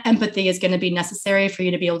empathy is going to be necessary for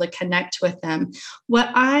you to be able to connect with them.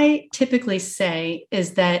 What I typically say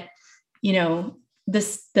is that,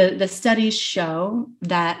 the studies show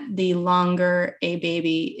that the longer a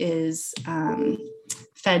baby is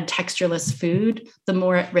fed textureless food, the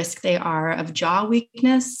more at risk they are of jaw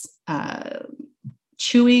weakness,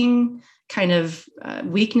 chewing kind of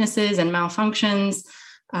weaknesses and malfunctions,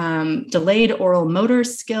 delayed oral motor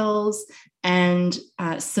skills, and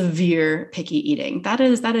severe picky eating. That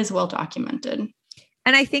is well documented.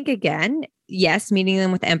 And I think, again, yes, meeting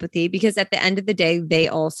them with empathy, because at the end of the day, they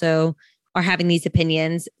also are having these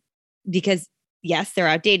opinions because, yes, they're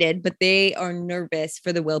outdated, but they are nervous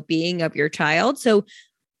for the well-being of your child. So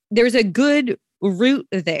there's a good root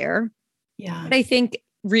there. Yeah. But I think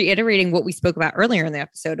reiterating what we spoke about earlier in the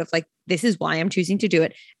episode of this is why I'm choosing to do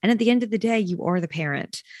it. And at the end of the day, you are the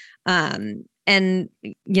parent. And,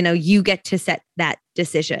 you get to set that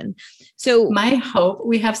decision. So my hope,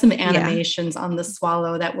 we have some animations on the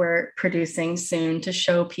swallow that we're producing soon to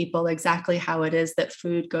show people exactly how it is that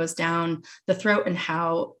food goes down the throat and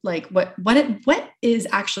how, like, what is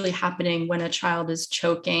actually happening when a child is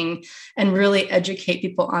choking, and really educate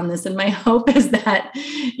people on this. And my hope is that,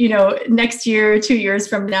 next year, 2 years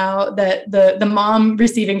from now, that the mom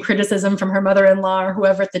receiving criticism from her mother-in-law or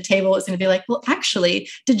whoever at the table is going to be like, well, actually,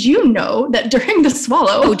 did you know that during the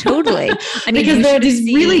swallow? Oh, totally. I mean, because there are these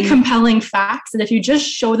really compelling facts that if you just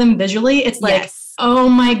show them visually, it's like, oh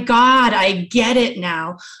my God, I get it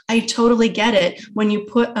now. I totally get it. When you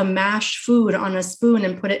put a mashed food on a spoon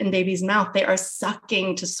and put it in baby's mouth, they are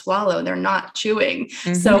sucking to swallow. They're not chewing.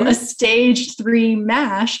 Mm-hmm. So a stage 3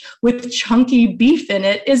 mash with chunky beef in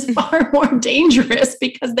it is far more dangerous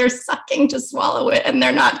because they're sucking to swallow it and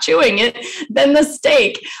they're not chewing it than the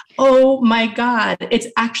steak. Oh my God. It's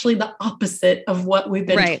actually the opposite of what we've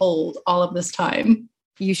been told all of this time.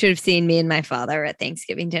 You should have seen me and my father at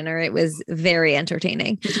Thanksgiving dinner. It was very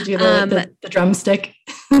entertaining. Did you do the drumstick?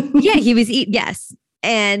 Yeah, he was eating. Yes.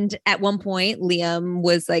 And at one point, Liam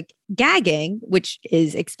was like gagging, which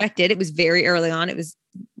is expected. It was very early on. It was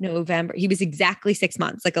November. He was exactly 6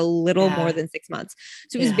 months, like a little more than 6 months.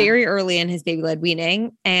 So it was very early in his baby-led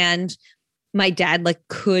weaning. And my dad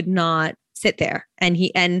could not sit there. And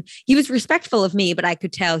he was respectful of me, but I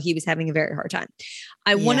could tell he was having a very hard time.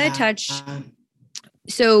 I want to touch...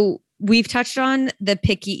 So we've touched on the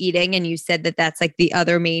picky eating, and you said that that's like the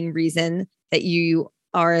other main reason that you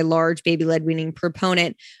are a large baby-led weaning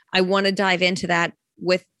proponent. I want to dive into that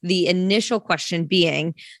with the initial question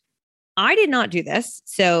being, I did not do this,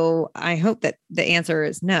 so I hope that the answer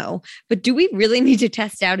is no. But do we really need to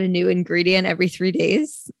test out a new ingredient every 3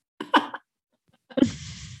 days?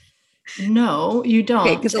 No, you don't.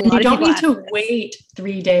 Okay, because you don't need to wait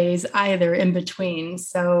 3 days either in between.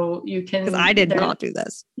 So you can. Because I did not do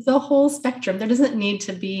this. The whole spectrum. There doesn't need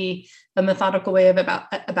to be a methodical way about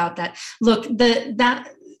that. Look,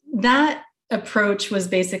 that approach was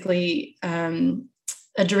basically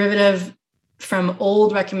a derivative from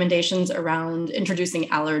old recommendations around introducing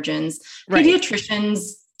allergens.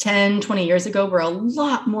 Pediatricians 10, 20 years ago were a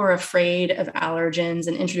lot more afraid of allergens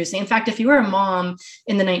and introducing. In fact, if you were a mom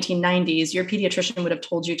in the 1990s, your pediatrician would have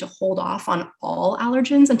told you to hold off on all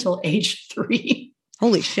allergens until age 3.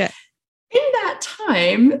 Holy shit. In that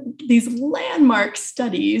time, these landmark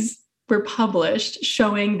studies were published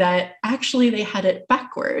showing that actually they had it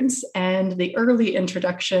backwards, and the early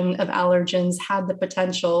introduction of allergens had the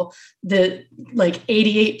potential, the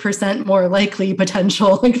 88% more likely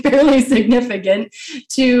potential, fairly significant,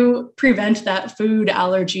 to prevent that food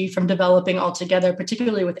allergy from developing altogether,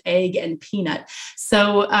 particularly with egg and peanut.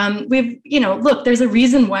 So look, there's a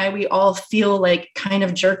reason why we all feel kind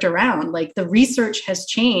of jerked around. The research has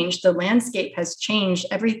changed, the landscape has changed,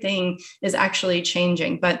 everything is actually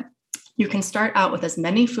changing. But you can start out with as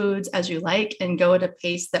many foods as you like and go at a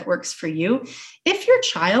pace that works for you. If your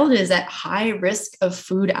child is at high risk of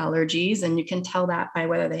food allergies, and you can tell that by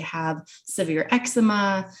whether they have severe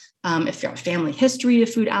eczema, if you have a family history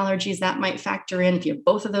of food allergies, that might factor in. If you have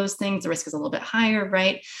both of those things, the risk is a little bit higher,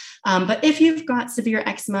 right? But if you've got severe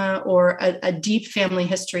eczema or a deep family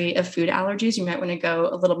history of food allergies, you might want to go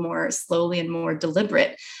a little more slowly and more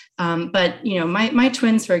deliberate. But my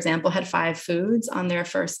twins, for example, had 5 foods on their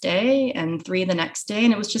first day and 3 the next day.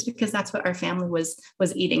 And it was just because that's what our family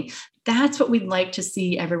was eating. That's what we'd like to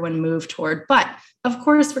see everyone move toward. But of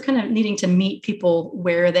course, we're kind of needing to meet people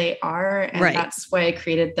where they are. And that's why I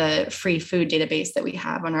created the free food database that we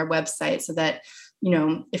have on our website, so that,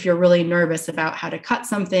 if you're really nervous about how to cut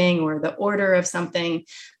something or the order of something,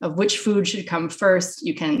 of which food should come first,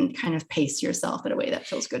 you can kind of pace yourself in a way that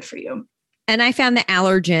feels good for you. And I found the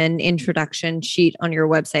allergen introduction sheet on your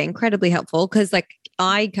website incredibly helpful, because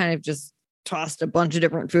I kind of just tossed a bunch of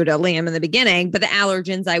different food at Liam in the beginning, but the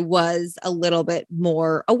allergens I was a little bit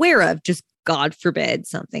more aware of, just God forbid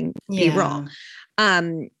something be wrong.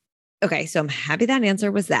 Okay. So I'm happy that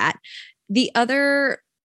answer was that.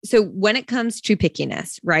 So when it comes to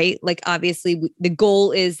pickiness, right? Obviously the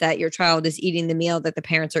goal is that your child is eating the meal that the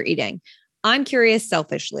parents are eating. I'm curious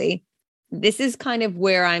selfishly, this is kind of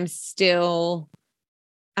where I'm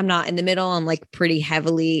not in the middle. I'm pretty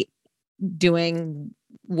heavily doing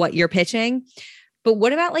what you're pitching. But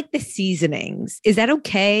what about the seasonings? Is that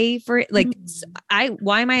okay for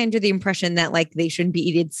why am I under the impression that they shouldn't be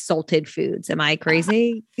eating salted foods? Am I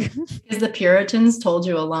crazy? Because the Puritans told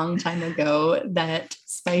you a long time ago that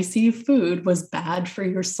spicy food was bad for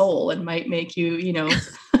your soul and might make you,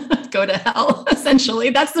 go to hell.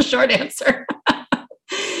 Essentially, that's the short answer.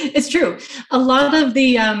 It's true. A lot of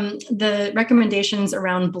the recommendations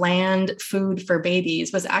around bland food for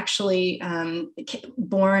babies was actually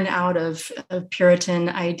born out of Puritan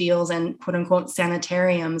ideals and quote unquote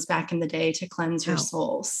sanitariums back in the day to cleanse your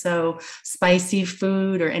soul. So spicy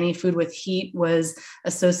food or any food with heat was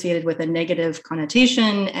associated with a negative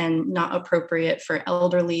connotation and not appropriate for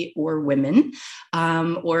elderly or women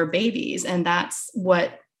or babies. And that's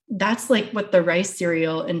like what the rice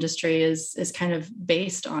cereal industry is kind of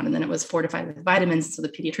based on. And then it was fortified with vitamins. So the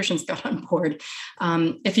pediatricians got on board.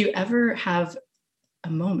 If you ever have a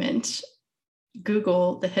moment,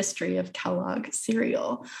 Google the history of Kellogg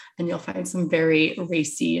cereal, and you'll find some very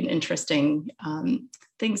racy and interesting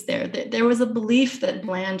things there. There was a belief that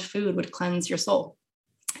bland food would cleanse your soul,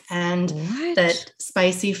 and that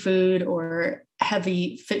spicy food or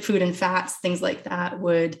heavy food and fats, things like that,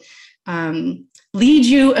 would lead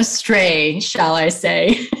you astray, shall I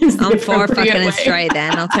say. I'm for fucking astray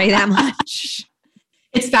then, I'll tell you that much.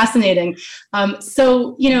 It's fascinating.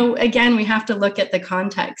 So, again, we have to look at the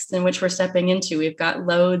context in which we're stepping into. We've got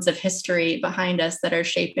loads of history behind us that are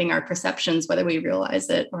shaping our perceptions, whether we realize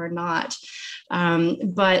it or not.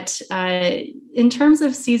 But in terms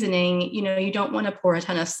of seasoning, you don't want to pour a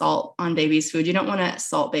ton of salt on baby's food. You don't want to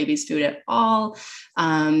salt baby's food at all.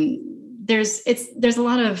 There's a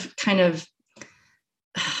lot of kind of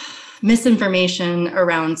misinformation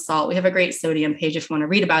around salt. We have a great sodium page if you want to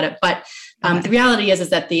read about it. But the reality is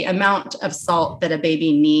that the amount of salt that a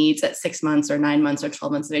baby needs at 6 months or 9 months or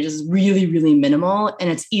 12 months of age is really, really minimal. And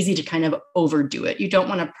it's easy to kind of overdo it. You don't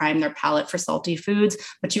want to prime their palate for salty foods,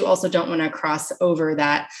 but you also don't want to cross over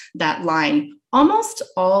that line. Almost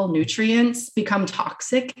all nutrients become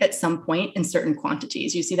toxic at some point in certain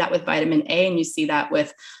quantities. You see that with vitamin A and you see that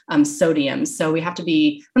with sodium. So we want to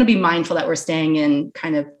be mindful that we're staying in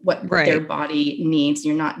kind of what their body needs.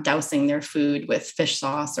 You're not dousing their food with fish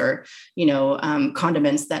sauce or,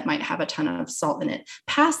 condiments that might have a ton of salt in it.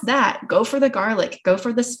 Past that, go for the garlic, go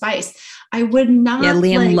for the spice. I would not. Yeah,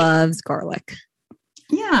 Liam loves garlic.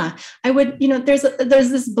 Yeah, I would, there's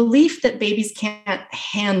this belief that babies can't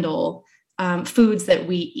handle foods that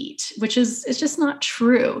we eat, which is just not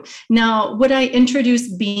true. Now, would I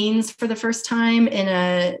introduce beans for the first time in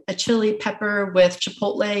a chili pepper with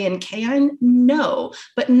chipotle and cayenne? No,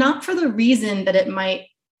 but not for the reason that it might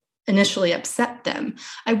initially upset them.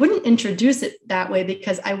 I wouldn't introduce it that way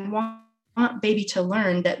because I want baby to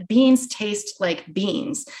learn that beans taste like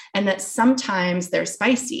beans and that sometimes they're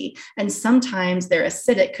spicy and sometimes they're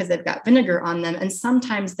acidic because they've got vinegar on them and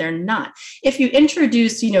sometimes they're not. If you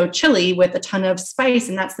introduce, chili with a ton of spice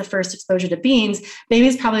and that's the first exposure to beans,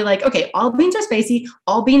 baby's probably like, okay, all beans are spicy,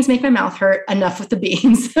 all beans make my mouth hurt, enough with the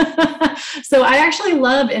beans. So I actually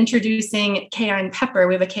love introducing cayenne pepper.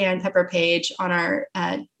 We have a cayenne pepper page on our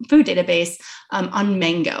food database on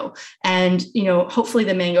mango. And, hopefully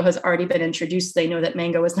the mango has already been introduced. They know that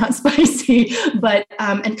mango is not spicy, but,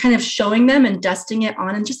 and kind of showing them and dusting it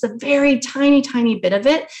on and just a very tiny, tiny bit of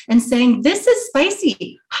it and saying, this is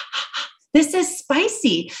spicy. This is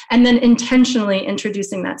spicy. And then intentionally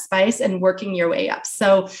introducing that spice and working your way up.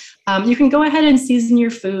 So you can go ahead and season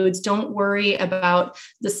your foods. Don't worry about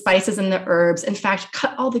the spices and the herbs. In fact,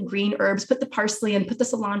 cut all the green herbs, put the parsley and put the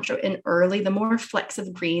cilantro in early. The more flecks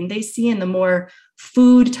of green they see and the more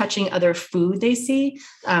food touching other food they see,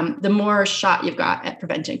 the more shot you've got at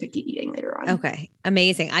preventing picky eating later on. Okay.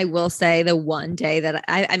 Amazing. I will say the one day that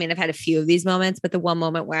I mean, I've had a few of these moments, but the one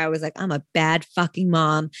moment where I was like, I'm a bad fucking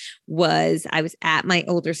mom was I was at my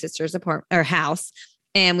older sister's apartment or house.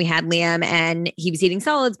 And we had Liam and he was eating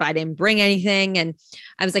solids, but I didn't bring anything. And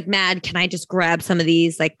I was like, Mad, can I just grab some of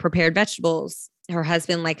these like prepared vegetables? Her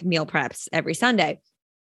husband like meal preps every Sunday.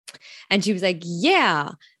 And she was like, yeah.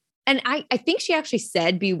 And I think she actually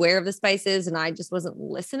said, beware of the spices. And I just wasn't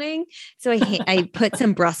listening. So I put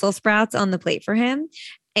some Brussels sprouts on the plate for him.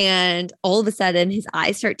 And all of a sudden his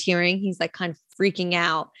eyes start tearing. He's like kind of freaking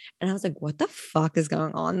out. And I was like, what the fuck is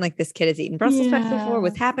going on? Like this kid has eaten Brussels sprouts before.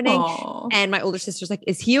 What's happening? Aww. And my older sister's like,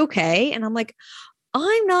 is he okay? And I'm like,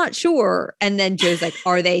 I'm not sure. And then Joe's like,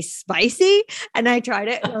 are they spicy? And I tried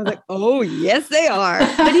it. And I was like, oh, yes, they are.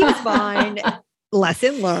 But he was fine.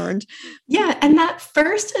 Lesson learned. Yeah. And that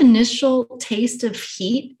first initial taste of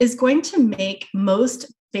heat is going to make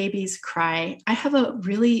most babies cry. I have a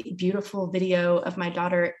really beautiful video of my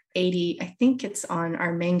daughter, 80. I think it's on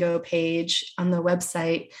our Mango page on the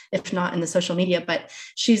website, if not in the social media, but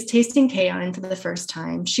she's tasting cayenne for the first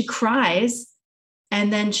time. She cries.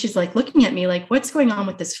 And then she's like looking at me like, what's going on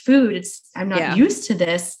with this food? I'm not used to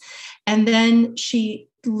this. And then she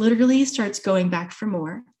literally starts going back for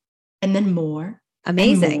more and then more.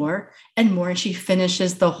 Amazing. And more and more. And she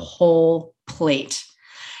finishes the whole plate.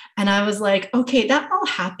 And I was like, okay, that all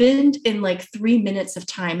happened in like 3 minutes of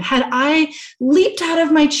time. Had I leaped out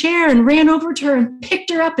of my chair and ran over to her and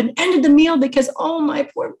picked her up and ended the meal because, oh, my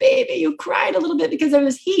poor baby, you cried a little bit because there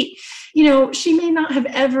was heat, she may not have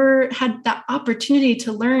ever had that opportunity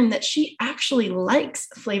to learn that she actually likes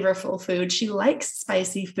flavorful food. She likes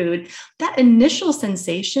spicy food. That initial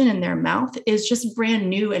sensation in their mouth is just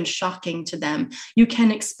brand new and shocking to them. You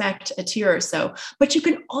can expect a tear or so, but you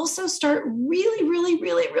can also start really, really,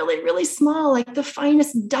 really, really, really small, like the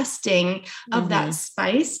finest dusting of that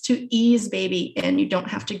spice to ease baby in. You don't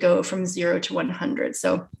have to go from 0 to 100.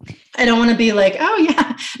 So I don't want to be like, oh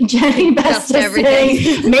yeah, Jenny Best is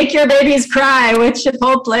saying, make your babies cry with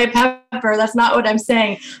Chipotle pepper. That's not what I'm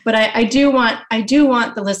saying. But I do want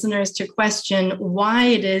the listeners to question why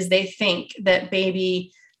it is they think that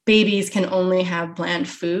babies can only have bland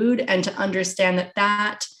food, and to understand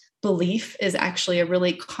that belief is actually a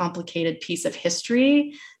really complicated piece of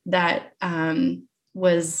history that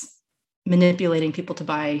was manipulating people to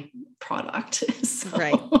buy product. So,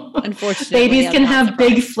 right. Unfortunately, babies can have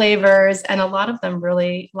big flavors, and a lot of them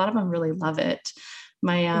really love it.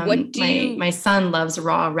 My son loves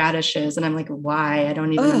raw radishes, and I'm like, why? I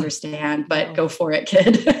don't even understand, but go for it,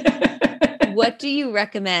 kid. What do you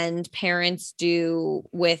recommend parents do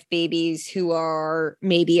with babies who are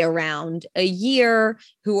maybe around a year,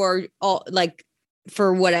 who are all, like,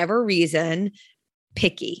 for whatever reason,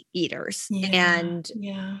 picky eaters, and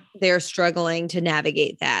they're struggling to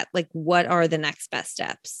navigate that? Like, what are the next best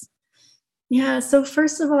steps? Yeah. So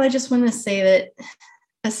first of all, I just want to say that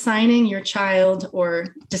assigning your child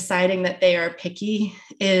or deciding that they are picky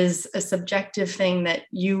is a subjective thing that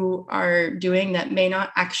you are doing that may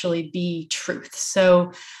not actually be truth.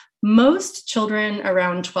 So most children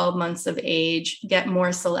around 12 months of age get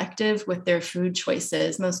more selective with their food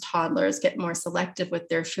choices. Most toddlers get more selective with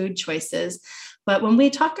their food choices. But when we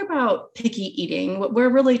talk about picky eating, what we're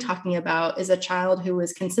really talking about is a child who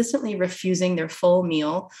is consistently refusing their full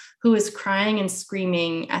meal, who is crying and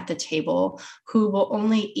screaming at the table, who will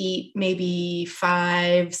only eat maybe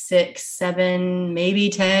 5, 6, 7, maybe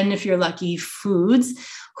 10, if you're lucky, foods,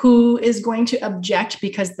 who is going to object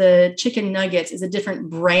because the chicken nuggets is a different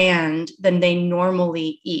brand than they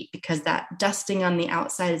normally eat, because that dusting on the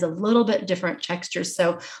outside is a little bit different texture.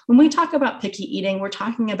 So when we talk about picky eating, we're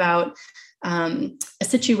talking about a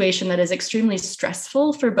situation that is extremely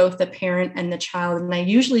stressful for both the parent and the child. And I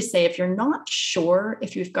usually say, if you're not sure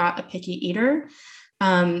if you've got a picky eater,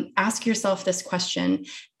 ask yourself this question: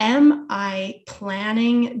 am I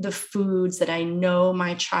planning the foods that I know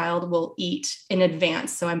my child will eat in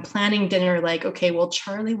advance? So I'm planning dinner like, okay, well,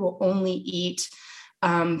 Charlie will only eat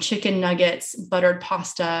chicken nuggets, buttered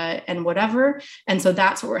pasta, and whatever. And so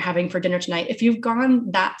that's what we're having for dinner tonight. If you've gone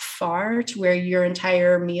that far to where your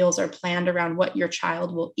entire meals are planned around what your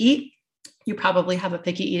child will eat, you probably have a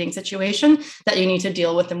picky eating situation that you need to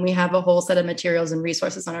deal with. And we have a whole set of materials and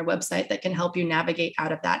resources on our website that can help you navigate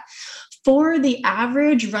out of that. For the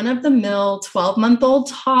average run-of-the-mill 12-month-old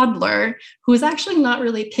toddler who is actually not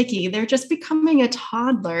really picky, they're just becoming a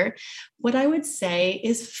toddler, what I would say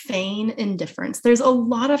is feign indifference. There's a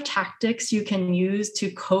lot of tactics you can use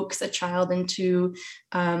to coax a child into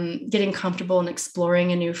getting comfortable and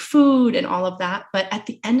exploring a new food and all of that. But at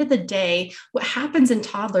the end of the day, what happens in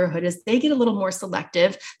toddlerhood is they get a little more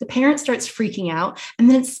selective. The parent starts freaking out, and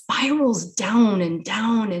then it spirals down and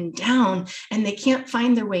down and down, and they can't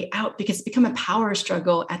find their way out because it's become a power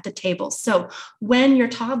struggle at the table. So when your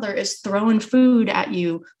toddler is throwing food at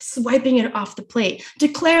you, swiping it off the plate,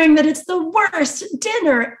 declaring that it's the worst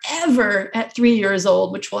dinner ever at 3 years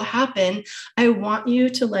old, which will happen, I want you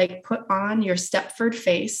to put on your Stepford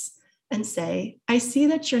face and say, I see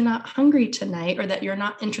that you're not hungry tonight, or that you're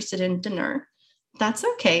not interested in dinner. That's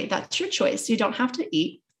okay. That's your choice. You don't have to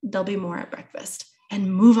eat. There'll be more at breakfast.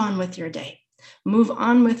 And move on with your day. Move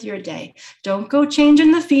on with your day. Don't go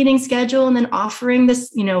changing the feeding schedule and then offering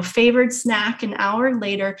this, favored snack an hour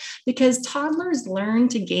later, because toddlers learn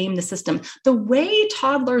to game the system. The way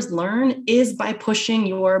toddlers learn is by pushing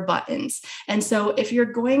your buttons. And so if you're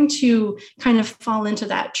going to kind of fall into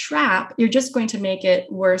that trap, you're just going to make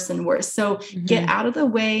it worse and worse. So get out of the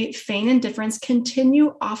way, feign indifference,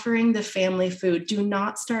 continue offering the family food. Do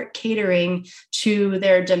not start catering to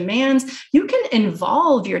their demands. You can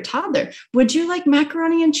involve your toddler. Would you like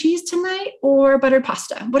macaroni and cheese tonight, or buttered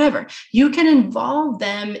pasta? Whatever. You can involve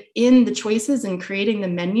them in the choices and creating the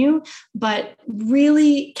menu, but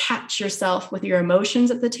really catch yourself with your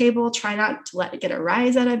emotions at the table. Try not to let it get a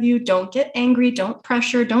rise out of you. Don't get angry. Don't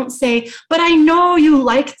pressure. Don't say, but I know you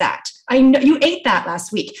like that. I know you ate that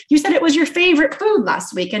last week. You said it was your favorite food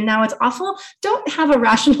last week and now it's awful. Don't have a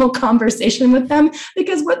rational conversation with them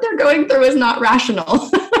because what they're going through is not rational.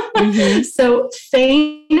 Mm-hmm. So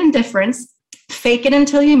feign indifference, fake it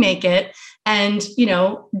until you make it. And,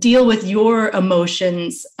 deal with your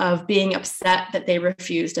emotions of being upset that they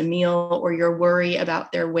refused a meal or your worry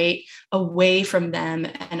about their weight away from them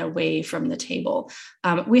and away from the table.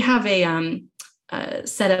 We have a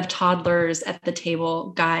set of toddlers at the table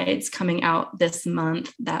guides coming out this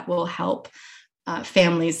month that will help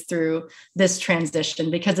families through this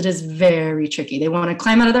transition because it is very tricky. They want to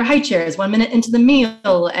climb out of their high chairs 1 minute into the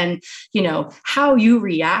meal. And, how you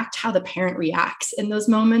react, how the parent reacts in those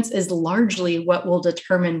moments is largely what will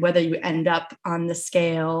determine whether you end up on the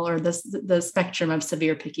scale or the spectrum of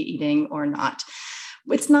severe picky eating or not.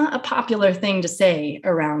 It's not a popular thing to say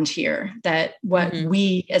around here that what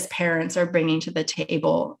we as parents are bringing to the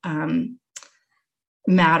table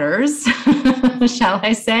matters, shall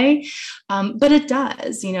I say? But it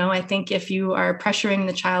does. I think if you are pressuring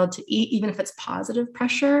the child to eat, even if it's positive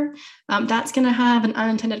pressure, that's going to have an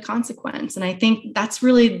unintended consequence. And I think that's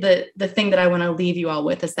really the thing that I want to leave you all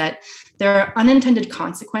with is that there are unintended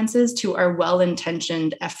consequences to our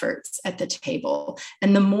well-intentioned efforts at the table.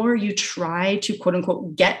 And the more you try to, quote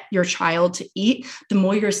unquote, get your child to eat, the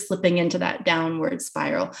more you're slipping into that downward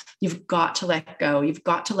spiral. You've got to let go. You've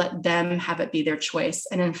got to let them have it be their choice.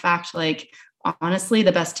 And in fact, honestly,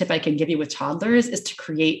 the best tip I can give you with toddlers is to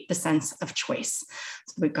create the sense of choice.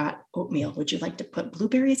 So we've got oatmeal. Would you like to put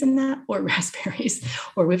blueberries in that or raspberries?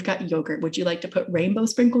 Or we've got yogurt. Would you like to put rainbow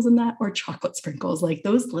sprinkles in that or chocolate sprinkles?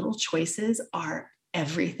 Those little choices are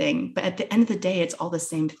everything. But at the end of the day, it's all the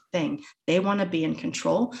same thing. They want to be in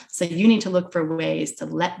control. So you need to look for ways to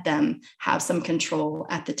let them have some control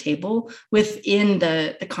at the table within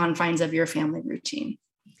the confines of your family routine.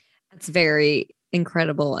 That's very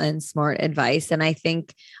incredible and smart advice. And I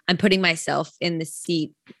think I'm putting myself in the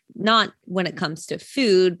seat, not when it comes to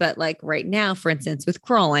food, but right now, for instance, with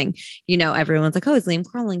crawling, everyone's like, oh, is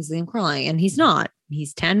Liam crawling? And he's not.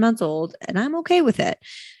 He's 10 months old and I'm okay with it.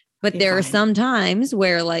 But there are some times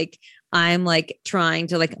where I'm trying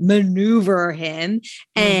to maneuver him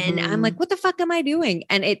and I'm like, what the fuck am I doing?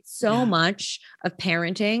 And it's so much of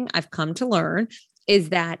parenting I've come to learn is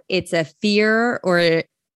that it's a fear or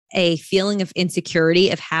a feeling of insecurity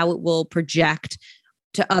of how it will project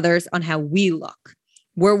to others on how we look.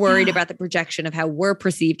 We're worried about the projection of how we're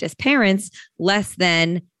perceived as parents, less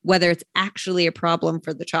than whether it's actually a problem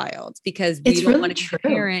for the child, because we don't want to be a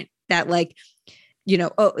parent that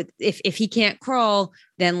if he can't crawl,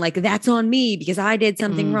 then that's on me because I did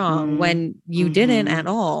something wrong when you didn't at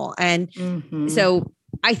all. And so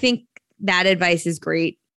I think that advice is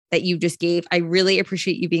great that you just gave. I really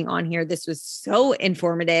appreciate you being on here. This was so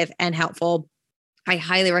informative and helpful. I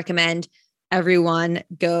highly recommend everyone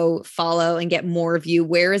go follow and get more of you.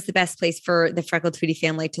 Where is the best place for the Freckled Foodie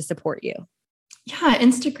family to support you? Yeah,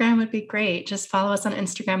 Instagram would be great. Just follow us on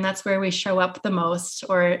Instagram. That's where we show up the most,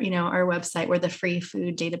 or, our website where the free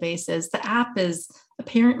food database is. The app is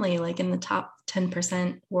apparently in the top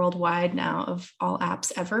 10% worldwide now of all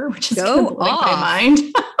apps ever, which is going to blow my mind.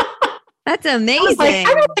 That's amazing.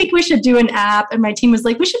 I don't think we should do an app. And my team was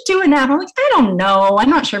like, we should do an app. I'm like, I don't know.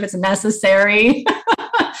 I'm not sure if it's necessary.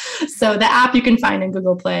 So the app you can find in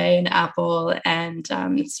Google Play and Apple, and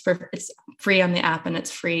it's free on the app and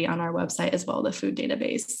it's free on our website as well, the food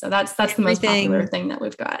database. So that's the most popular thing that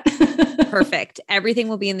we've got. Perfect. Everything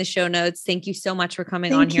will be in the show notes. Thank you so much for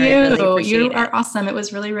coming on here. I really appreciate you are awesome. It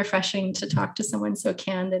was really refreshing to talk to someone so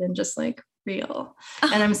candid and just real.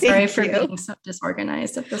 And I'm sorry for being so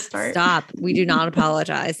disorganized at the start. Stop. We do not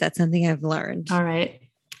apologize. That's something I've learned. All right.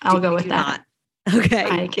 I'll go with that. Not. Okay.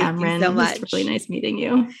 Hi, Cameron. Thank you so much. It was really nice meeting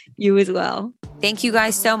you. You as well. Thank you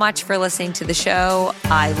guys so much for listening to the show.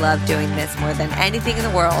 I love doing this more than anything in the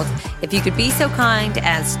world. If you could be so kind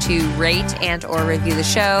as to rate and or review the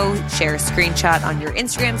show, share a screenshot on your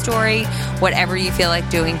Instagram story, whatever you feel like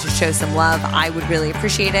doing to show some love, I would really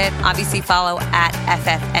appreciate it. Obviously follow at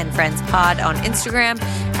FFNFriendsPod on Instagram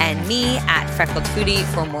and me at Freckled Foodie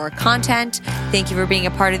for more content. Thank you for being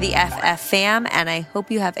a part of the FF fam, and I hope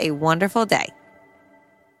you have a wonderful day.